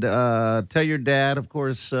 And tell your dad, of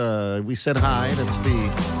course, we said hi. That's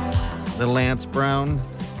the Lance Brown,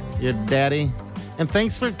 your daddy. And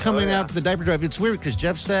thanks for coming out to the diaper drive. It's weird because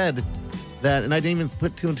Jeff said that, and I didn't even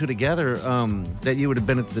put two and two together, that you would have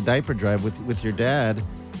been at the diaper drive with your dad.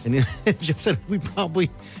 And Jeff said we probably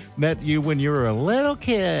met you when you were a little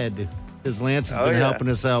kid. Because Lance has been helping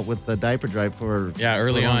us out with the diaper drive for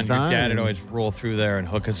early a long on, time. your dad would always roll through there and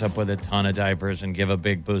hook us up with a ton of diapers and give a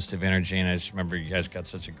big boost of energy. And I just remember you guys got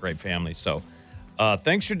such a great family. So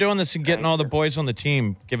thanks for doing this and getting all the boys on the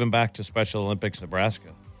team, giving back to Special Olympics Nebraska.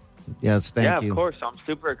 Yes, thank you. Yeah, of course. I'm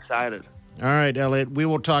super excited. All right, Elliot. We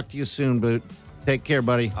will talk to you soon, but take care,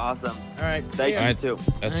 buddy. Awesome. All right. Thank you, too.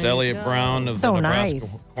 That's Elliot Brown of So the Nebraska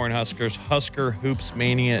nice. Cornhuskers. Husker Hoops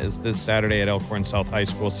Mania is this Saturday at Elkhorn South High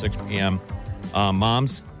School, 6 p.m.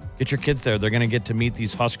 Moms, get your kids there. They're going to get to meet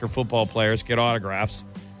these Husker football players, get autographs.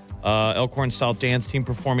 Elkhorn South dance team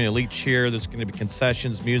performing elite cheer. There's going to be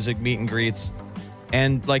concessions, music, meet and greets.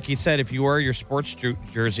 And like he said, if you wear your sports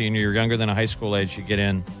jersey and you're younger than a high school age, you get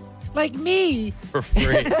in. Like me. For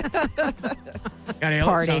free. God,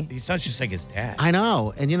 Party. He sounds just like his dad. I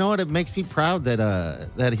know. And you know what? It makes me proud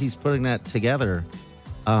that he's putting that together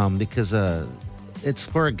because it's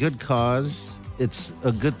for a good cause. It's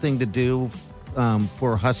a good thing to do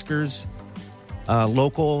for Huskers,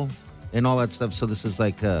 local, and all that stuff. So this is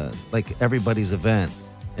like everybody's event.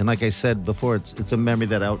 And like I said before, it's a memory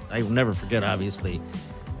that I'll never forget, obviously.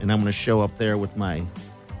 And I'm going to show up there with my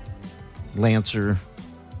Lancer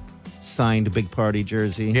signed Big Party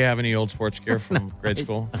jersey. Do you have any old sports gear from grade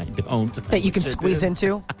school? I don't. That you can squeeze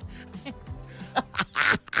into?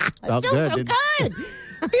 Felt Feels so good. good.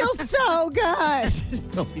 Feels so good.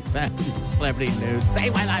 We'll be back with celebrity news. Stay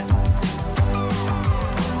with us.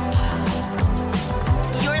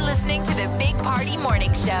 You're listening to the Big Party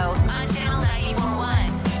Morning Show on Channel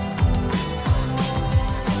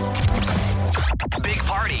 94.1. Big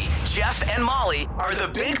Party, Jeff and Molly are the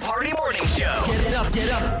Big Party Morning Show. Get up, get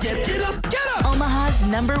up, get up, get up. Omaha's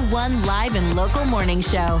 #1 live and local morning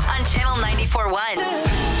show on Channel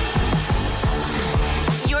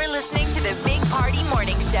 94.1. You're listening to the Big Party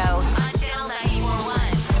Morning Show on Channel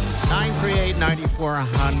 94.1.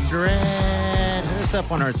 938-9400. Hit us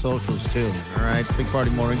up on our socials, too. All right? Big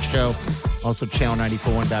Party Morning Show. Also,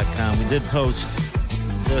 channel941.com. We did post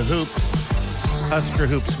the Hoops, Husker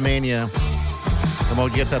Hoops Mania. And we'll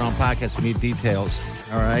get that on podcast. We need details.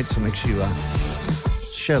 All right? So make sure you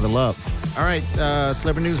share the love. All right.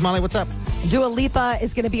 Celebrity News, Molly, what's up? Dua Lipa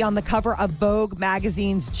is going to be on the cover of Vogue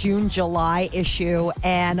magazine's June-July issue.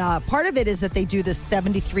 And part of it is that they do this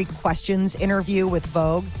 73 questions interview with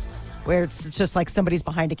Vogue, where it's just like somebody's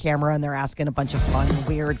behind a camera and they're asking a bunch of fun,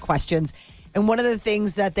 weird questions. And one of the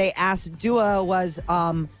things that they asked Dua was,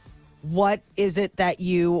 what is it that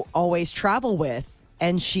you always travel with?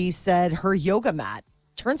 And she said her yoga mat.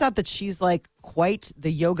 Turns out that she's like quite the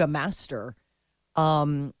yoga master.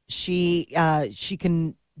 She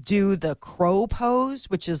can do the crow pose,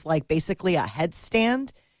 which is like basically a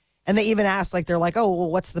headstand. And they even asked, like, they're like, oh, well,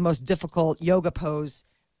 what's the most difficult yoga pose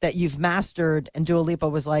that you've mastered? And Dua Lipa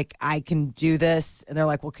was like, I can do this. And they're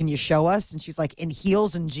like, well, can you show us? And she's like, in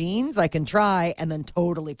heels and jeans, I can try. And then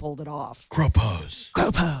totally pulled it off. Crow pose.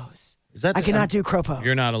 Crow pose. Is that I cannot do crow pose.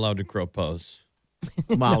 You're not allowed to crow pose.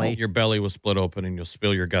 Molly. Your belly will split open and you'll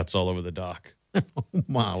spill your guts all over the dock.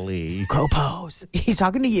 Molly. Crow pose. He's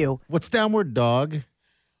talking to you. What's downward dog?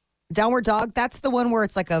 Downward dog, that's the one where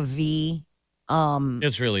it's like a V.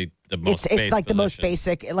 It's really the most It's like the most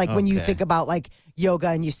basic. Like when you think about like yoga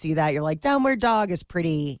and you see that, you're like, downward dog is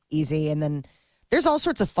pretty easy. And then there's all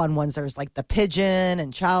sorts of fun ones. There's like the pigeon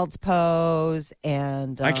and child's pose.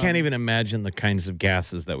 And I can't even imagine the kinds of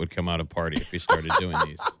gases that would come out of party if we started doing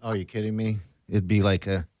these. Oh, you kidding me? It'd be like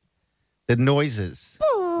the noises.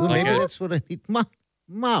 Well, Like maybe a- that's what I need.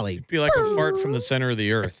 Molly. It'd be like a fart from the center of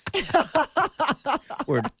the earth.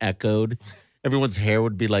 Where it echoed. Everyone's hair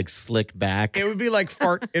would be like slicked back. It would be like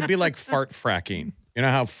fart. It'd be like fart fracking. You know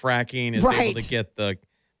how fracking is Right. able to get the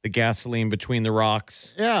gasoline between the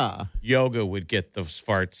rocks? Yeah. Yoga would get those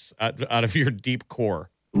farts out of your deep core.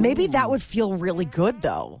 maybe that would feel really good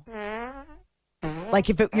though. Like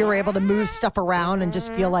if you were able to move stuff around and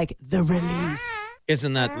just feel like the release.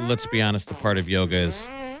 Isn't that, let's be honest, a part of yoga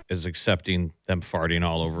is accepting them farting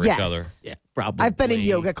all over Yes. each other? Yeah, probably. I've been in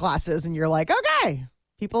yoga classes and you're like, okay,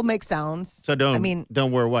 people make sounds. So don't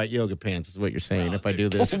don't wear white yoga pants is what you're saying if I do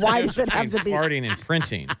this. Why does it have to be farting and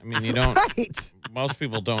printing? I mean, you don't. right? Most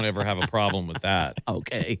people don't ever have a problem with that.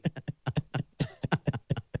 Okay.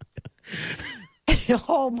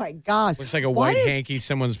 Oh my gosh. Looks like a Why white does- hanky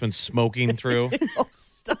someone's been smoking through. Oh,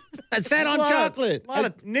 stop. I sat on chocolate. A lot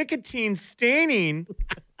of nicotine staining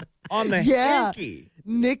on the Yeah. hanky.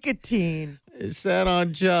 Nicotine. I sat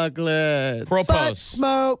on chocolate. Butt Propose.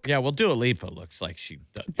 smoke. Yeah, well, Dua Lipa looks like she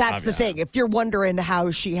does. That's the thing. If you're wondering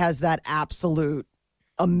how she has that absolute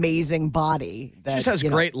amazing body, She that, just has you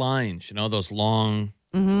know- great lines, you know, those long.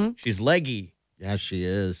 Mhm. She's leggy. Yeah, she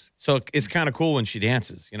is. So it's kind of cool when she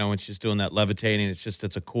dances, you know, when she's doing that levitating.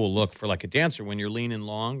 It's a cool look for like a dancer when you're leaning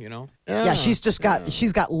long, you know. Yeah, she's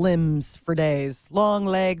got limbs for days. Long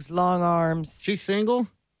legs, long arms. She's single?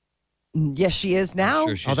 Yes, she is now.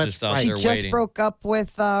 Sure, she's just out She there just waiting. broke up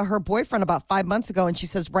with her boyfriend about 5 months ago, and she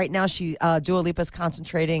says right now Dua Lipa's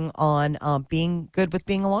concentrating on being good with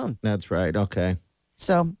being alone. That's right. Okay.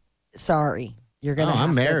 So, sorry. You're going to I'm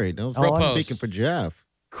have married. To, I'm speaking for Jeff.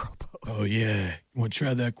 Oh, yeah. You want to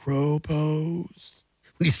try that crow pose?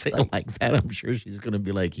 When you say it like that, I'm sure she's going to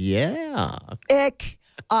be like, yeah. Ick.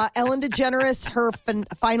 Ellen DeGeneres, her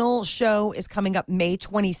final show is coming up May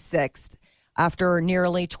 26th. After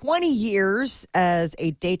nearly 20 years as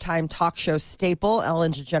a daytime talk show staple,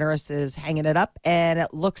 Ellen DeGeneres is hanging it up, and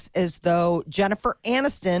it looks as though Jennifer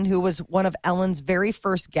Aniston, who was one of Ellen's very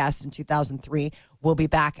first guests in 2003, will be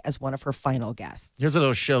back as one of her final guests. Here's a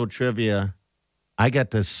little show trivia. I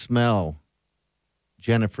got to smell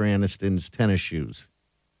Jennifer Aniston's tennis shoes.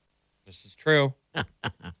 This is true.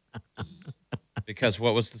 Because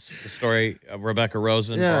what was the story? Rebecca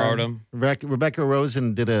Rosen borrowed them? Rebecca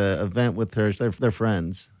Rosen did an event with her. They're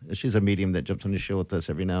friends. She's a medium that jumps on the show with us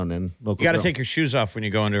every now and then. You got to take your shoes off when you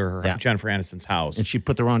go into her Jennifer Aniston's house. And she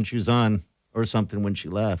put the wrong shoes on or something when she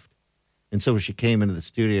left. And so she came into the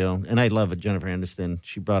studio, and I love it, Jennifer Aniston.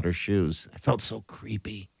 She brought her shoes. I felt so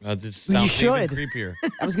creepy. This sounds even creepier.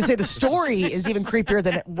 I was going to say the story is even creepier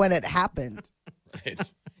than when it happened. Right.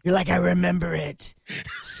 You're like, I remember it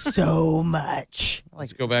so much.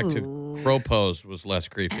 Let's go back to Crow Pose was less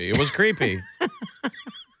creepy. It was creepy.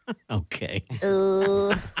 Okay.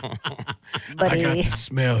 Buddy. I got to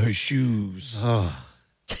smell her shoes. Oh.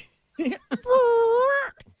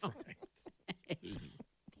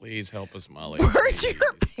 Please help us, Molly. Weren't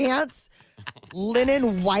your pants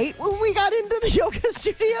linen white when we got into the yoga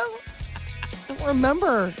studio? I don't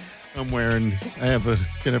remember. I have a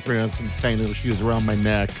Jennifer Aniston's tiny little shoes around my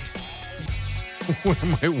neck.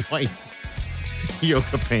 Wearing my white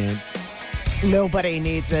yoga pants. Nobody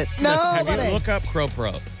needs it. Nobody. Have you look up Crow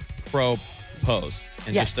Pose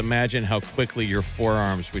and just imagine how quickly your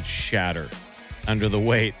forearms would shatter under the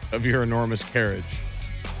weight of your enormous carriage.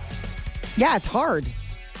 Yeah, it's hard.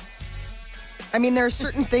 I mean, there are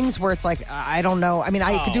certain things where it's like, I don't know. I mean,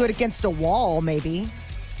 I could do it against a wall, maybe.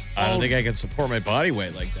 I don't think I can support my body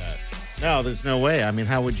weight like that. No, there's no way. I mean,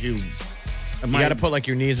 how would you? You got to put like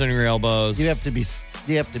your knees on your elbows. You have to be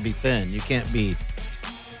thin. You can't be.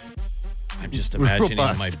 I'm just imagining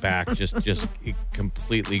my back just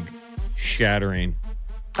completely shattering.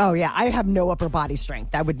 Oh yeah, I have no upper body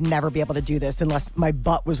strength. I would never be able to do this unless my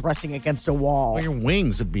butt was resting against a wall. Well, your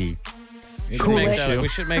wings would be. We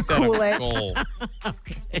should make that a goal.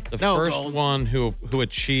 Okay. The first one who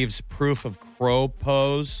achieves proof of Crow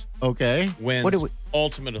Pose wins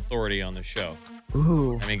ultimate authority on the show.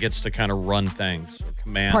 Ooh. I mean, gets to kind of run things or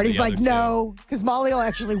command. Party's like, no, because Molly will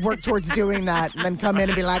actually work towards doing that and then come in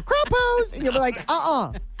and be like, Crow Pose. And you'll be like,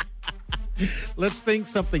 Let's think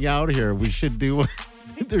something out here. We should do,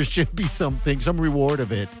 there should be some reward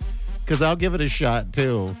of it. Because I'll give it a shot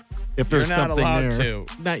too. If there's You're not something allowed there. to.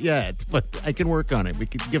 Not yet, but I can work on it. We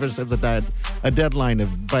could give ourselves a deadline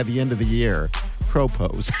of by the end of the year. Crow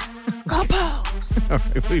Pose. Crow Pose. All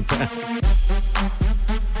right, we'll be back.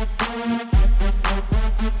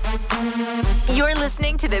 You're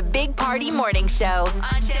listening to the Big Party Morning Show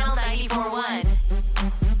on Channel 94.1.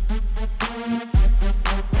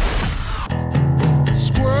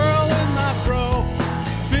 Squirrel in my fro,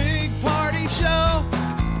 big party show.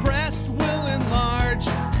 Breast will enlarge,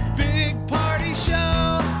 big party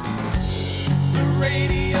show. The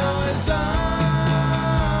radio is on.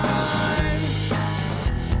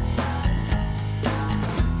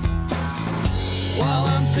 While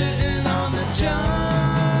I'm sitting on the john.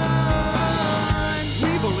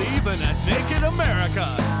 We believe in a naked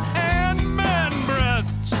America and man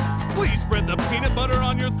breasts. Please spread the peanut butter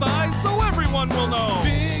on your thighs so everyone will know.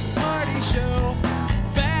 Big party show.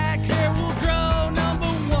 Back hair will grow. Number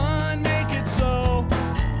one, make it so.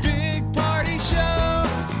 Big party show.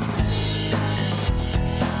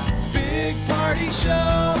 Big party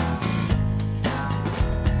show.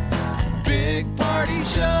 Big party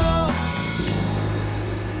show.